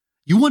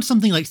 You want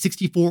something like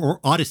 64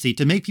 or Odyssey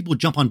to make people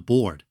jump on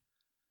board.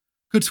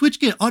 Could Switch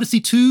get Odyssey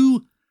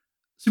 2?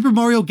 Super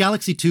Mario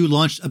Galaxy 2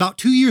 launched about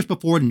 2 years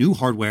before new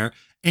hardware,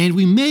 and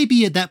we may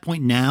be at that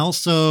point now,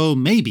 so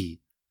maybe.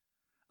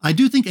 I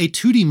do think a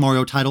 2D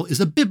Mario title is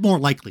a bit more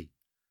likely.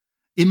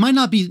 It might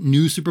not be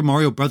New Super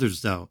Mario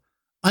Bros. Though.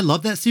 I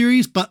love that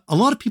series, but a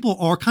lot of people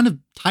are kind of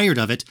tired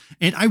of it,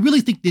 and I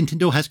really think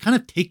Nintendo has kind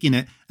of taken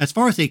it as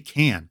far as they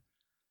can.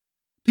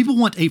 People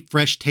want a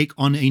fresh take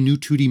on a new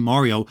 2D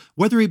Mario,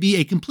 whether it be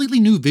a completely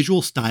new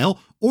visual style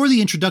or the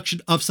introduction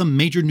of some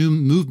major new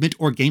movement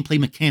or gameplay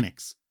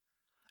mechanics.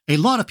 A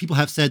lot of people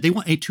have said they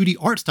want a 2D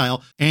art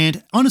style,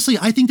 and honestly,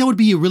 I think that would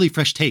be a really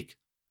fresh take.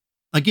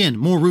 Again,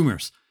 more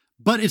rumors,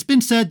 but it's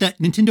been said that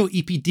Nintendo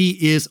EPD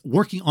is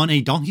working on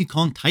a Donkey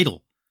Kong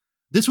title.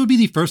 This would be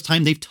the first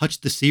time they've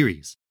touched the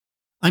series.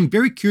 I'm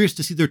very curious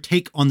to see their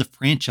take on the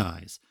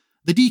franchise.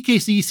 The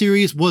DKC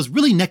series was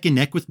really neck and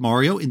neck with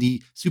Mario in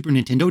the Super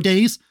Nintendo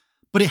days,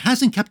 but it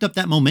hasn't kept up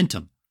that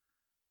momentum.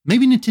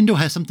 Maybe Nintendo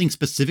has something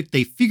specific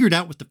they figured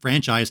out with the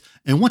franchise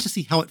and want to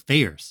see how it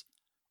fares.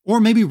 Or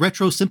maybe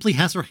Retro simply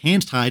has their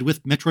hands tied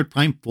with Metroid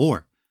Prime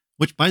 4,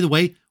 which, by the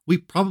way, we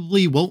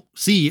probably won't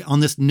see on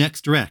this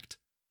next Direct.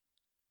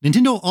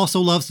 Nintendo also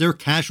loves their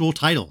casual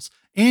titles,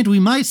 and we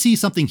might see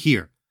something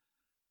here.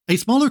 A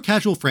smaller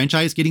casual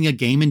franchise getting a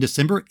game in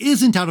December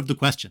isn't out of the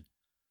question.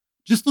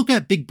 Just look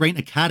at Big Brain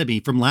Academy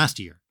from last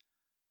year.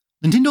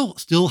 Nintendo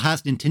still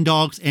has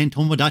Nintendogs and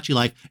Tomodachi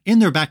Life in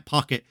their back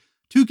pocket,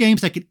 two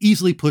games that could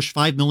easily push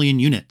 5 million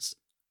units.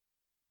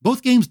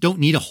 Both games don't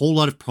need a whole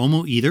lot of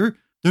promo either.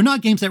 They're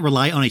not games that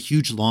rely on a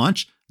huge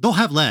launch. They'll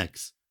have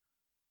legs.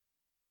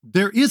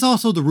 There is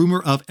also the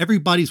rumor of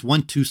Everybody's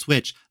 1-2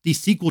 Switch, the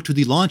sequel to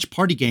the launch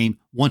party game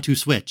 1-2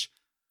 Switch.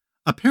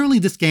 Apparently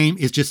this game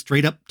is just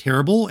straight up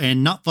terrible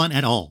and not fun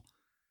at all.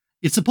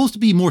 It's supposed to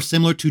be more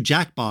similar to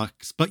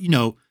Jackbox, but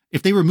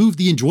if they remove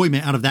the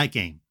enjoyment out of that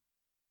game.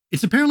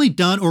 It's apparently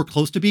done or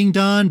close to being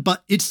done,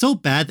 but it's so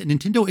bad that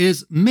Nintendo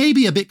is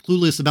maybe a bit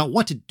clueless about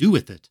what to do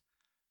with it.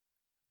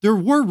 There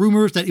were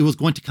rumors that it was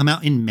going to come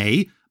out in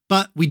May,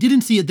 but we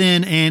didn't see it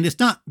then and it's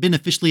not been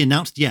officially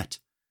announced yet.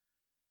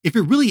 If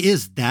it really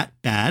is that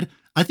bad,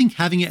 I think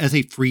having it as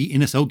a free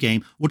NSO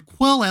game would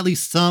quell at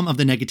least some of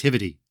the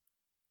negativity.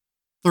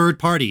 Third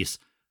parties.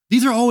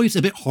 These are always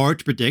a bit hard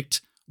to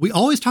predict. We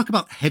always talk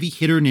about heavy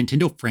hitter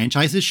Nintendo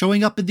franchises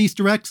showing up in these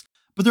directs,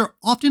 but they're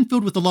often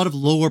filled with a lot of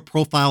lower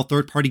profile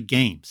third party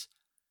games.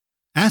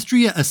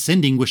 Astria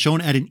Ascending was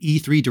shown at an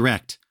E3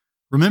 Direct.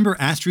 Remember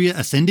Astria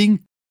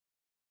Ascending?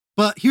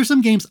 But here's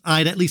some games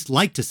I'd at least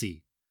like to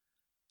see.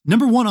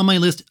 Number 1 on my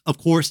list, of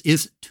course,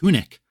 is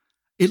Tunic.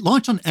 It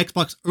launched on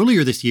Xbox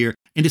earlier this year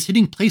and is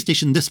hitting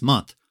PlayStation this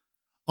month.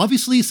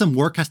 Obviously, some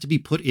work has to be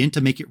put in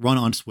to make it run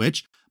on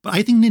Switch, but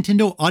I think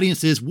Nintendo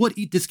audiences would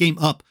eat this game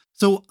up,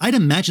 so I'd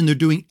imagine they're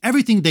doing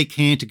everything they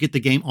can to get the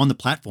game on the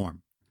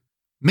platform.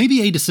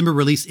 Maybe a December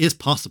release is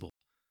possible.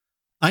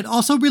 I'd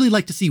also really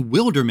like to see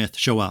Wildermyth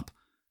show up.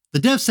 The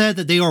dev said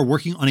that they are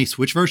working on a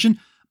Switch version,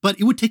 but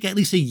it would take at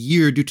least a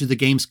year due to the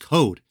game's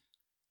code.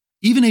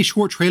 Even a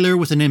short trailer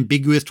with an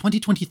ambiguous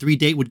 2023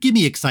 date would get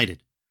me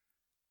excited.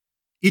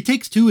 It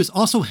Takes Two is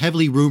also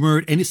heavily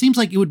rumored, and it seems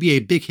like it would be a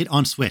big hit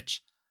on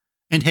Switch.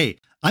 And hey,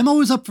 I'm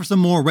always up for some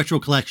more retro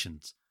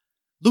collections.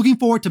 Looking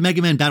forward to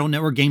Mega Man Battle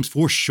Network games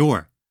for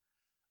sure.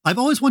 I've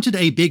always wanted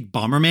a big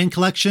Bomberman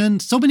collection.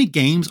 So many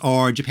games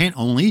are Japan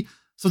only,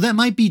 so that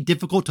might be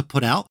difficult to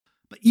put out,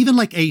 but even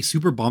like a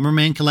Super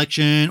Bomberman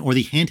collection or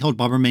the handheld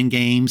Bomberman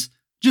games,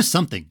 just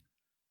something.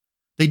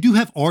 They do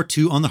have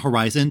R2 on the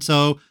horizon,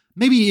 so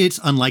maybe it's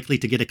unlikely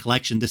to get a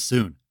collection this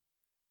soon.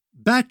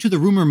 Back to the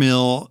rumor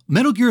mill,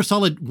 Metal Gear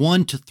Solid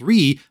 1 to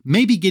 3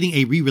 may be getting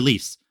a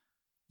re-release.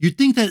 You'd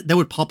think that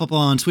would pop up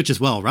on Switch as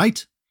well,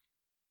 right?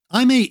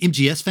 I'm a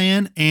MGS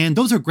fan, and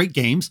those are great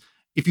games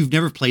if you've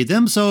never played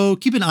them, so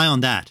keep an eye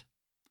on that.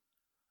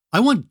 I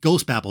want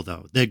Ghost Babel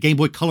though, the Game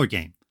Boy Color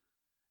game.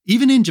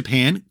 Even in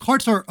Japan,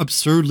 carts are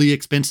absurdly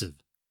expensive.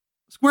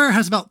 Square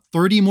has about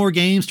 30 more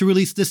games to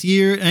release this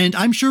year, and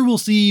I'm sure we'll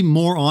see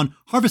more on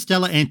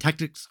Harvestella and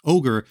Tactics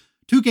Ogre,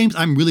 two games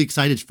I'm really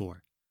excited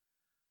for.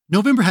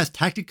 November has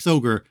Tactics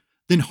Ogre,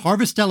 then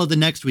Harvestella the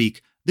next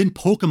week, then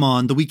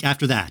Pokemon the week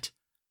after that.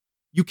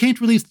 You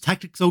can't release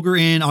Tactics Ogre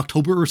in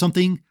October or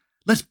something?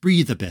 Let's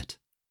breathe a bit.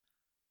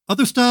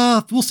 Other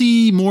stuff, we'll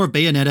see more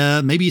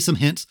Bayonetta, maybe some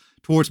hints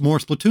towards more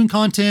Splatoon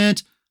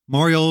content,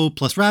 Mario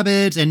plus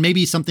Rabbids, and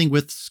maybe something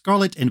with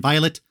Scarlet and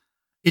Violet.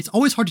 It's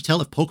always hard to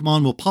tell if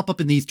Pokemon will pop up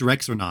in these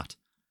directs or not.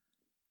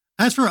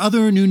 As for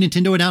other new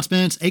Nintendo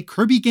announcements, a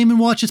Kirby Game &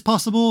 Watch is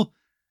possible.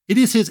 It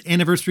is his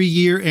anniversary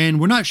year, and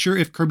we're not sure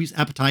if Kirby's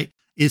appetite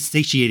is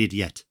satiated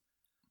yet.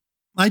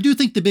 I do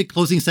think the big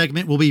closing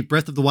segment will be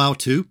Breath of the Wild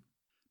 2.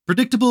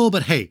 Predictable,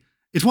 but hey,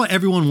 it's what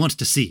everyone wants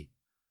to see.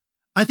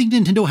 I think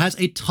Nintendo has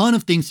a ton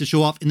of things to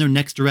show off in their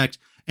next Direct,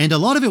 and a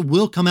lot of it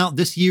will come out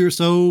this year,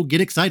 so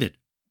get excited.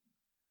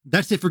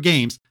 That's it for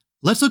games.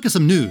 Let's look at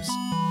some news.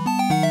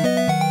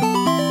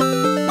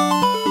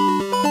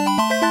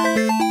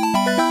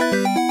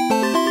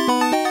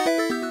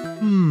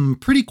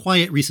 Pretty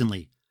quiet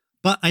recently.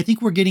 But I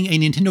think we're getting a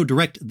Nintendo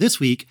Direct this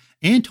week,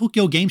 and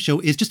Tokyo Game Show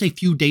is just a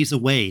few days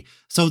away,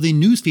 so the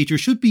news feature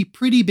should be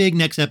pretty big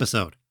next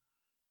episode.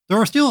 There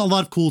are still a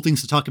lot of cool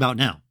things to talk about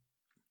now.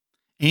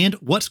 And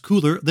what's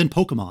cooler than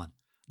Pokemon?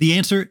 The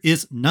answer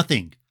is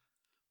nothing.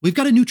 We've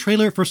got a new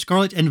trailer for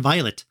Scarlet and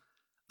Violet.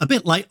 A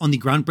bit light on the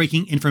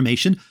groundbreaking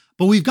information,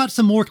 but we've got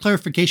some more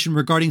clarification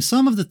regarding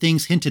some of the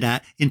things hinted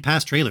at in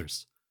past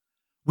trailers.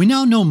 We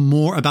now know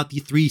more about the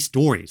three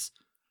stories.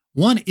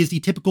 One is the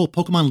typical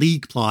Pokemon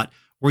League plot,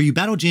 where you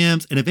battle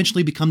gyms and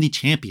eventually become the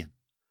champion.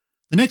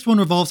 The next one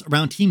revolves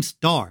around Team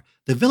Star,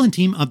 the villain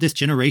team of this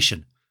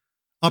generation.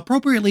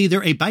 Appropriately,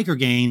 they're a biker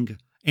gang,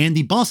 and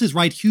the bosses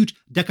ride huge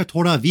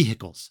Decatora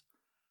vehicles.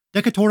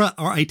 Decatora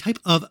are a type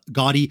of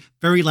gaudy,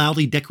 very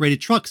loudly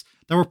decorated trucks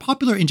that were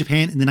popular in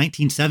Japan in the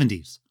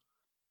 1970s.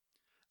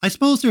 I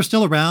suppose they're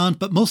still around,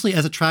 but mostly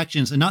as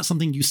attractions and not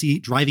something you see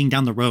driving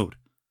down the road.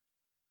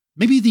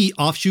 Maybe the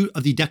offshoot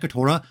of the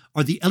Decatora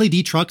are the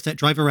LED trucks that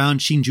drive around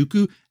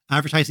Shinjuku,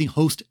 advertising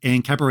host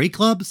and cabaret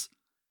clubs.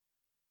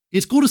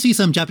 It's cool to see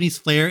some Japanese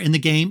flair in the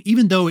game,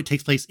 even though it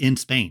takes place in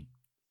Spain.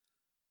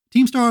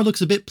 Team Star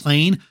looks a bit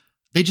plain.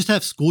 They just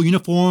have school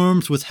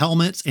uniforms with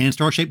helmets and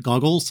star-shaped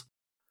goggles.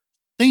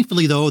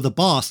 Thankfully though, the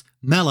boss,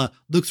 Mela,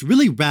 looks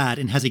really rad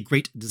and has a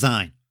great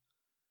design.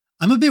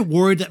 I'm a bit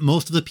worried that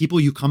most of the people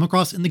you come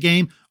across in the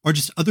game are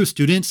just other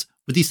students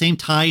with the same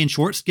tie and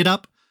shorts get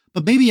up,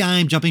 but maybe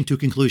I'm jumping to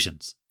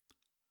conclusions.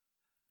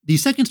 The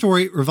second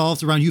story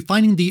revolves around you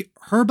finding the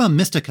Herba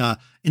Mystica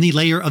in the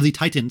lair of the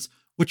Titans,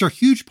 which are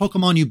huge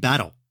Pokemon you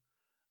battle.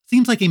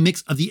 Seems like a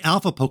mix of the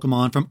Alpha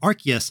Pokemon from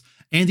Arceus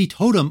and the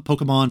Totem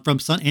Pokemon from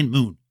Sun and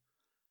Moon.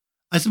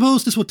 I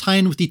suppose this will tie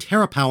in with the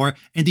Terra Power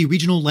and the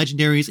regional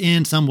legendaries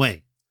in some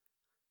way.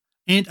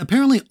 And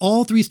apparently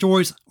all three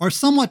stories are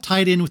somewhat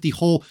tied in with the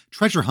whole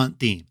treasure hunt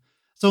theme,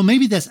 so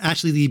maybe that's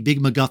actually the big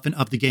MacGuffin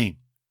of the game.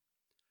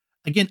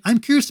 Again, I'm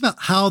curious about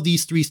how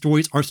these three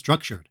stories are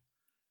structured.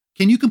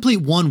 Can you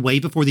complete one way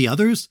before the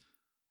others?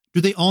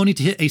 Do they all need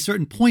to hit a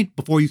certain point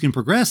before you can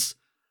progress?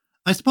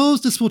 I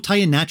suppose this will tie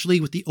in naturally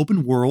with the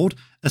open world,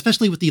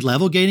 especially with the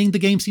level gating the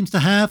game seems to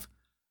have.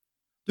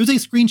 There's a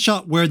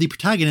screenshot where the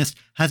protagonist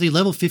has a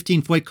level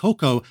 15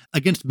 Fuecoco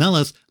against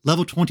Mela's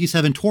level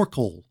 27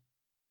 Torkoal.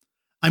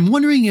 I'm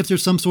wondering if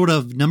there's some sort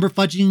of number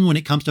fudging when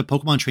it comes to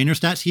Pokemon trainer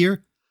stats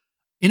here.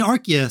 In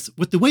Arceus,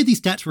 with the way these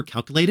stats were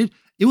calculated,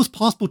 it was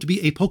possible to be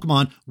a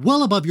Pokemon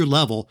well above your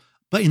level,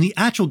 but in the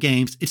actual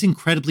games, it's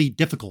incredibly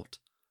difficult.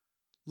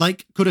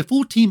 Like, could a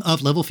full team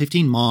of level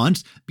 15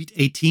 Mons beat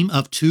a team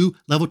of 2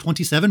 level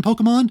 27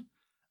 Pokemon?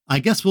 I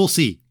guess we'll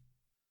see.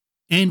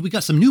 And we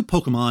got some new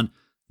Pokemon.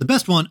 The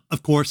best one,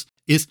 of course,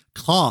 is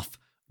Cloth,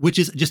 which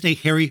is just a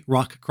hairy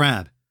rock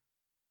crab.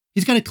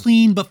 He's got a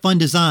clean but fun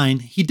design.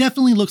 He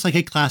definitely looks like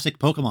a classic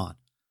Pokemon.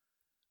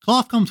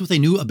 Cloth comes with a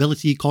new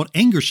ability called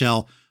Anger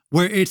Shell,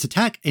 where its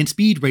attack and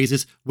speed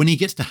raises when he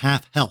gets to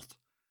half health.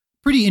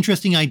 Pretty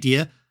interesting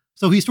idea.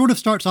 So he sort of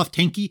starts off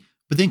tanky,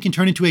 but then can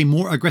turn into a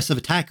more aggressive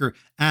attacker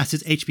as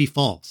his HP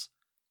falls.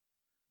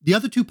 The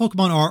other two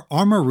Pokemon are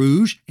Armor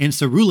Rouge and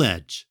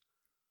Ceruledge.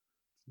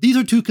 These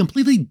are two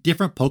completely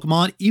different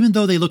Pokemon, even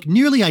though they look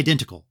nearly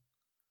identical.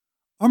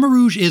 Armor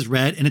Rouge is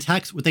red and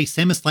attacks with a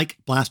Samus-like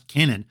blast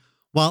cannon,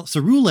 while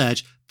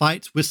Ceruledge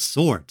fights with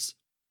swords.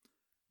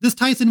 This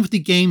ties in with the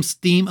game's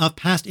theme of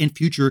past and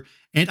future,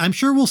 and I'm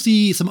sure we'll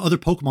see some other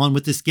Pokemon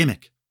with this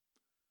gimmick.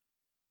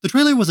 The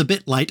trailer was a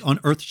bit light on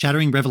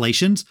earth-shattering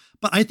revelations,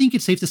 but I think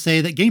it's safe to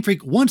say that Game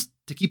Freak wants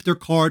to keep their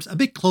cards a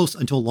bit close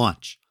until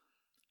launch.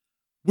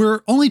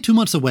 We're only 2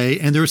 months away,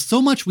 and there's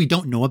so much we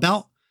don't know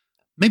about.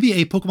 Maybe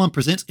a Pokemon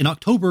Presents in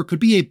October could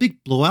be a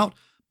big blowout,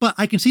 but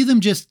I can see them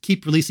just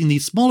keep releasing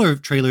these smaller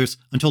trailers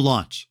until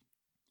launch.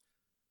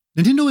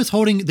 Nintendo is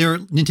holding their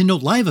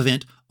Nintendo Live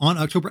event on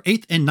October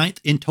 8th and 9th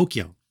in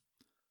Tokyo.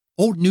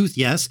 Old news,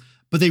 yes,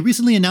 but they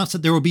recently announced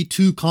that there will be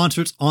 2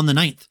 concerts on the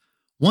 9th,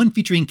 one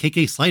featuring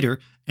KK Slider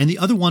and the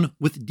other one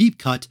with Deep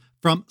Cut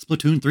from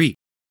Splatoon 3.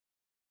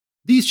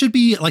 These should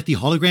be like the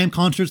hologram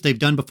concerts they've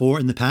done before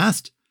in the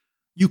past.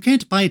 You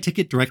can't buy a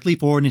ticket directly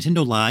for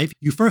Nintendo Live,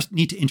 you first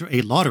need to enter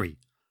a lottery.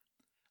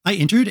 I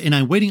entered and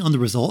I'm waiting on the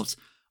results,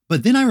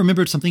 but then I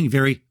remembered something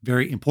very,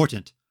 very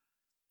important.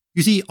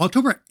 You see,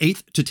 October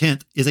 8th to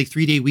 10th is a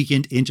 3-day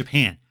weekend in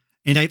Japan,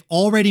 and I've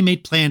already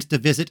made plans to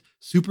visit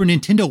Super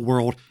Nintendo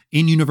World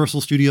in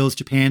Universal Studios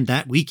Japan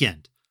that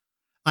weekend.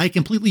 I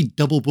completely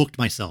double booked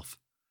myself.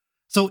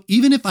 So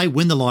even if I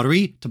win the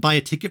lottery to buy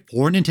a ticket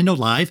for Nintendo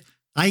Live,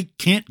 I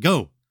can't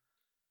go.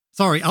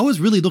 Sorry, I was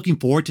really looking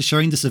forward to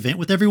sharing this event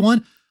with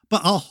everyone,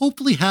 but I'll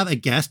hopefully have a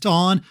guest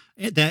on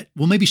that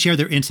will maybe share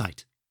their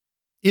insight.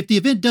 If the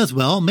event does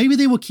well, maybe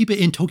they will keep it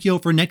in Tokyo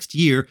for next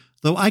year,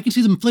 though I can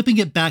see them flipping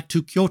it back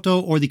to Kyoto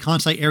or the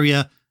Kansai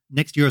area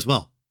next year as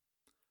well.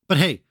 But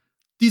hey,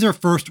 these are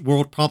first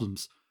world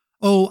problems.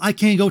 Oh, I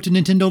can't go to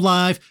Nintendo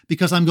Live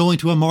because I'm going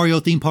to a Mario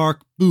theme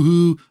park.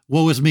 Boo-hoo,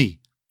 woe is me.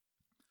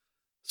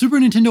 Super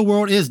Nintendo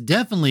World is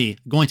definitely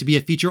going to be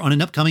a feature on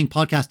an upcoming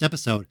podcast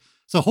episode,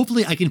 so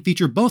hopefully I can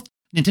feature both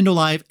Nintendo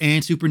Live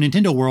and Super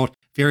Nintendo World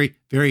very,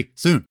 very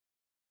soon.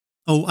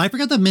 Oh, I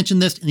forgot to mention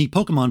this in the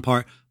Pokemon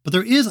part, but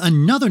there is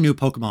another new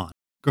Pokemon,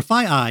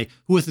 Grafai,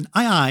 who is an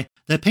eye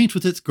that paints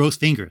with its gross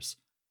fingers.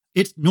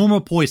 It's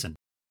normal poison.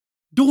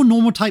 Dual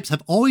normal types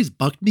have always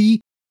bugged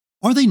me.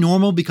 Are they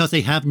normal because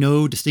they have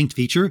no distinct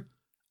feature?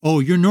 Oh,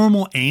 you're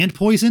normal and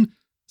poison?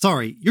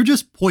 Sorry, you're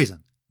just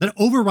poison. That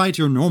overrides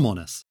your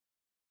normalness.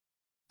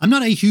 I'm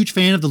not a huge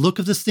fan of the look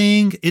of this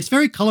thing. It's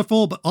very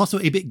colorful, but also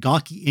a bit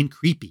gawky and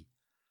creepy.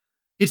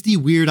 It's the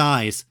weird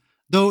eyes,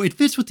 though it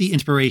fits with the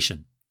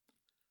inspiration.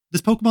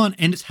 This Pokemon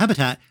and its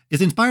habitat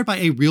is inspired by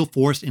a real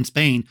forest in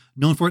Spain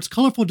known for its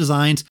colorful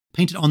designs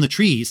painted on the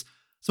trees,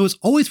 so it's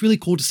always really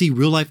cool to see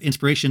real-life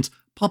inspirations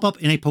pop up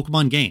in a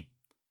Pokemon game.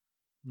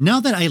 Now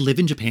that I live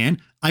in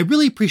Japan, I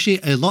really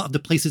appreciate a lot of the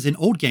places in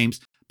old games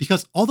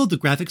because although the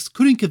graphics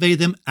couldn't convey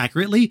them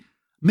accurately,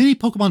 many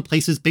Pokemon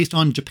places based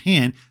on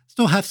Japan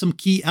still have some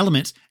key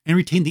elements and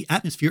retain the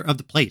atmosphere of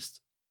the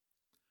place.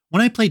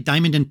 When I played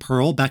Diamond and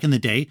Pearl back in the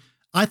day,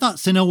 I thought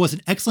Sinnoh was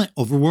an excellent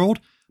overworld,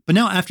 but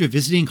now after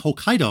visiting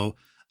Hokkaido,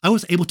 I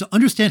was able to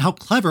understand how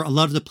clever a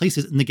lot of the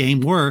places in the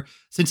game were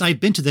since I've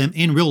been to them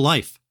in real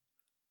life.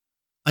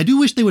 I do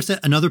wish they would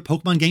set another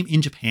Pokemon game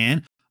in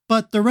Japan,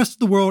 but the rest of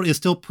the world is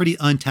still pretty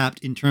untapped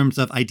in terms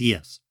of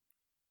ideas.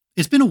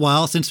 It's been a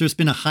while since there's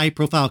been a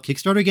high-profile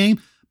Kickstarter game,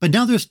 but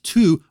now there's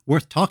two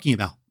worth talking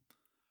about.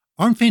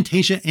 Armed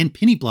Fantasia and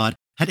Penny Blood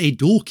had a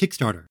dual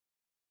Kickstarter.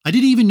 I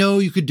didn't even know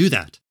you could do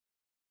that.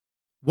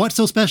 What's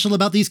so special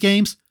about these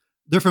games?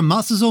 They're from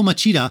Matsuzo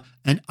Machida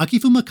and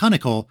Akifuma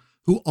Kaneko,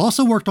 who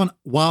also worked on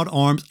Wild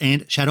Arms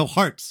and Shadow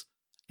Hearts.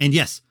 And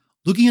yes,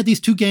 looking at these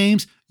two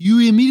games, you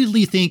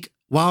immediately think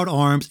Wild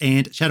Arms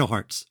and Shadow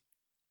Hearts.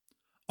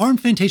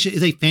 Armed Fantasia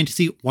is a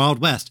fantasy Wild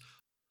West,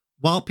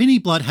 while Penny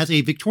Blood has a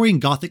Victorian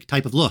Gothic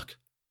type of look.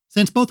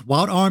 Since both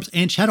Wild Arms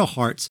and Shadow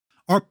Hearts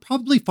are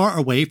probably far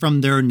away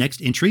from their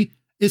next entry,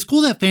 it's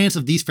cool that fans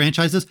of these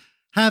franchises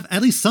have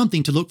at least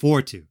something to look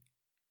forward to.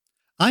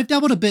 I've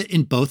dabbled a bit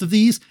in both of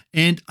these,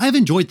 and I've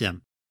enjoyed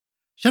them.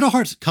 Shadow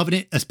Hearts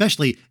Covenant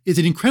especially is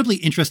an incredibly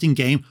interesting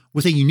game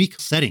with a unique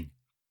setting.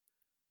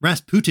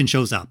 Rasputin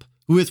shows up,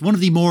 who is one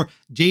of the more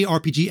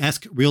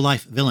JRPG-esque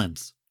real-life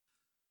villains.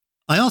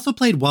 I also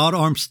played Wild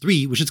Arms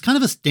 3, which is kind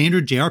of a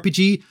standard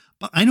JRPG,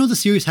 but I know the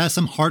series has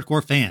some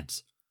hardcore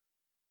fans.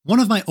 One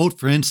of my old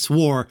friends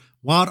swore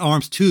Wild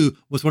Arms 2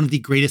 was one of the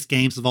greatest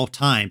games of all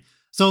time,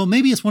 so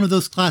maybe it's one of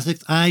those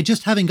classics I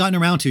just haven't gotten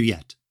around to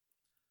yet.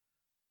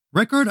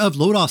 Record of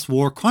Lodoss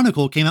War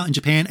Chronicle came out in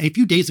Japan a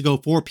few days ago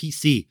for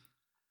PC.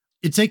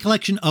 It's a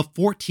collection of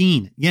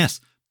 14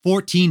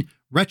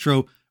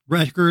 retro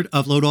Record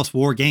of Lodoss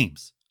War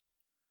games.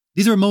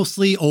 These are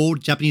mostly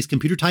old Japanese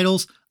computer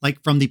titles,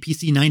 like from the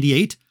PC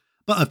 98,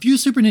 but a few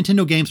Super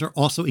Nintendo games are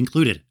also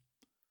included.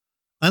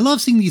 I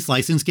love seeing these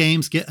licensed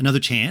games get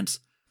another chance.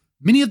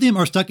 Many of them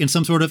are stuck in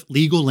some sort of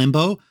legal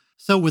limbo,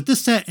 so with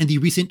this set and the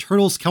recent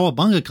Turtles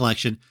Cowabunga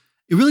collection,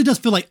 it really does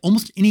feel like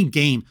almost any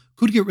game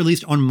could get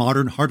released on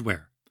modern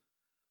hardware.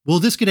 Will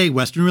this get a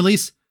Western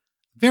release?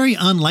 Very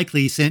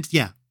unlikely since,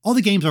 all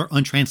the games are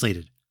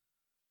untranslated.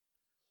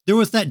 There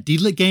was that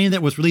Deedlit game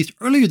that was released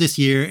earlier this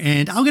year,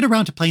 and I'll get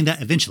around to playing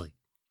that eventually.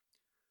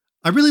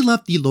 I really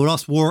loved the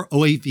Lodoss War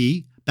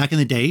OAV back in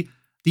the day.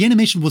 The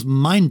animation was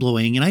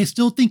mind-blowing, and I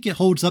still think it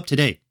holds up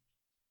today.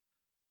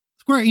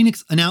 Square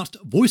Enix announced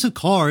Voice of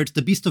Cards,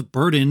 The Beast of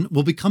Burden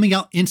will be coming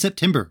out in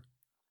September.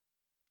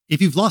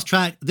 If you've lost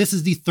track, this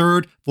is the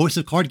third Voice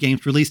of Card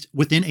games released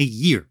within a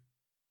year.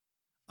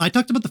 I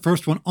talked about the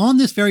first one on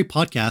this very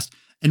podcast,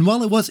 and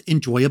while it was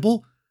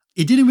enjoyable,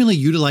 it didn't really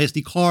utilize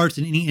the cards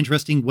in any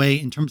interesting way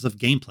in terms of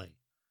gameplay.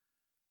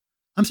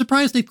 I'm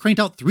surprised they've cranked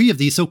out 3 of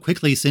these so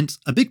quickly since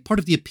a big part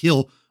of the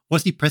appeal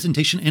was the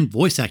presentation and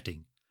voice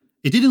acting.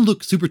 It didn't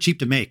look super cheap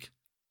to make.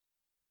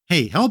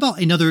 Hey, how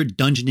about another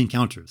Dungeon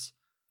Encounters?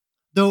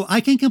 Though I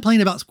can't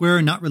complain about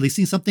Square not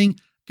releasing something,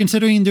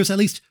 considering there's at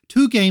least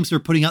 2 games they're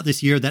putting out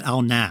this year that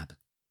I'll nab.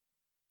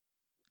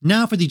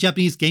 Now for the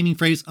Japanese gaming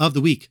phrase of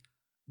the week.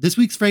 This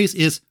week's phrase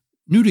is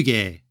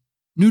nuruge.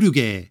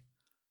 Nuruge.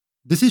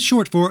 This is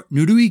short for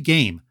nurui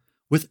game,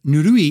 with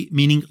nurui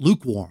meaning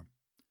lukewarm.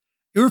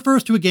 It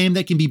refers to a game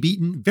that can be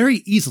beaten very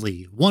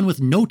easily, one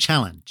with no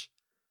challenge.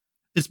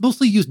 It's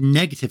mostly used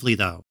negatively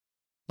though.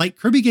 Like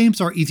Kirby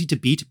games are easy to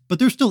beat, but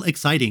they're still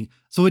exciting,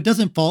 so it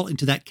doesn't fall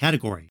into that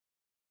category.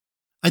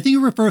 I think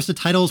it refers to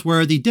titles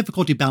where the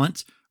difficulty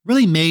balance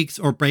really makes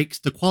or breaks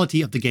the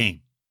quality of the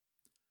game.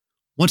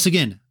 Once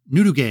again,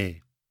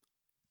 nuruge.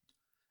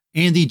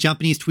 And the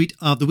Japanese tweet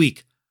of the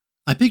week.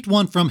 I picked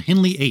one from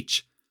Henley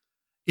H.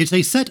 It's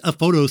a set of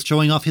photos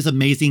showing off his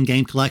amazing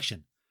game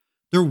collection.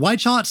 They're wide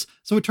shots,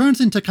 so it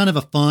turns into kind of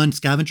a fun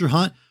scavenger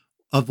hunt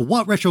of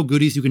what retro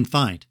goodies you can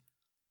find.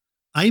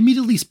 I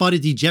immediately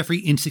spotted the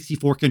Jeffrey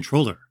N64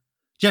 controller.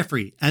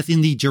 Jeffrey, as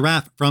in the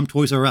giraffe from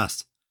Toys R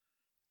Us.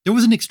 There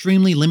was an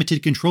extremely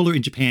limited controller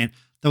in Japan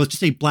that was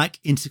just a black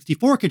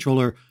N64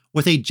 controller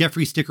with a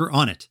Jeffrey sticker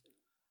on it.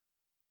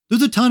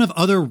 There's a ton of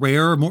other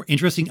rare, more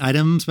interesting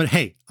items, but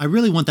hey, I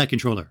really want that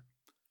controller.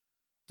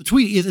 The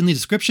tweet is in the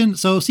description,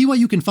 so see what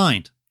you can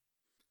find.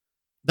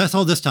 That's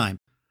all this time.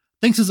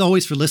 Thanks as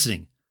always for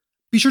listening.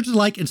 Be sure to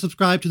like and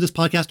subscribe to this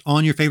podcast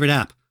on your favorite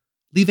app.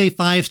 Leave a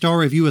 5-star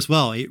review as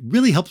well. It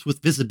really helps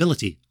with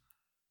visibility.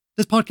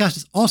 This podcast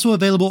is also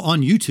available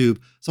on YouTube,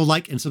 so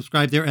like and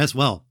subscribe there as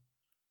well.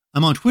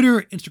 I'm on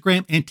Twitter,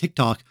 Instagram, and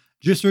TikTok.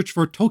 Just search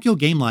for Tokyo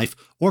Game Life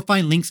or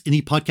find links in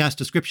the podcast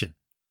description.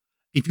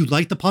 If you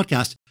like the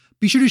podcast,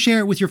 be sure to share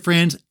it with your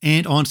friends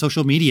and on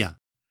social media.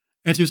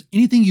 If there's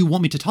anything you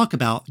want me to talk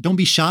about, don't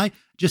be shy,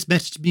 just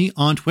message me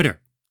on Twitter.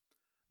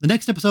 The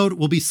next episode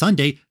will be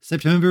Sunday,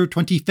 September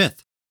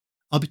 25th.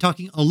 I'll be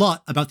talking a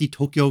lot about the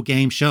Tokyo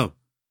Game Show.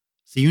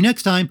 See you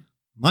next time.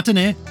 Mata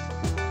ne!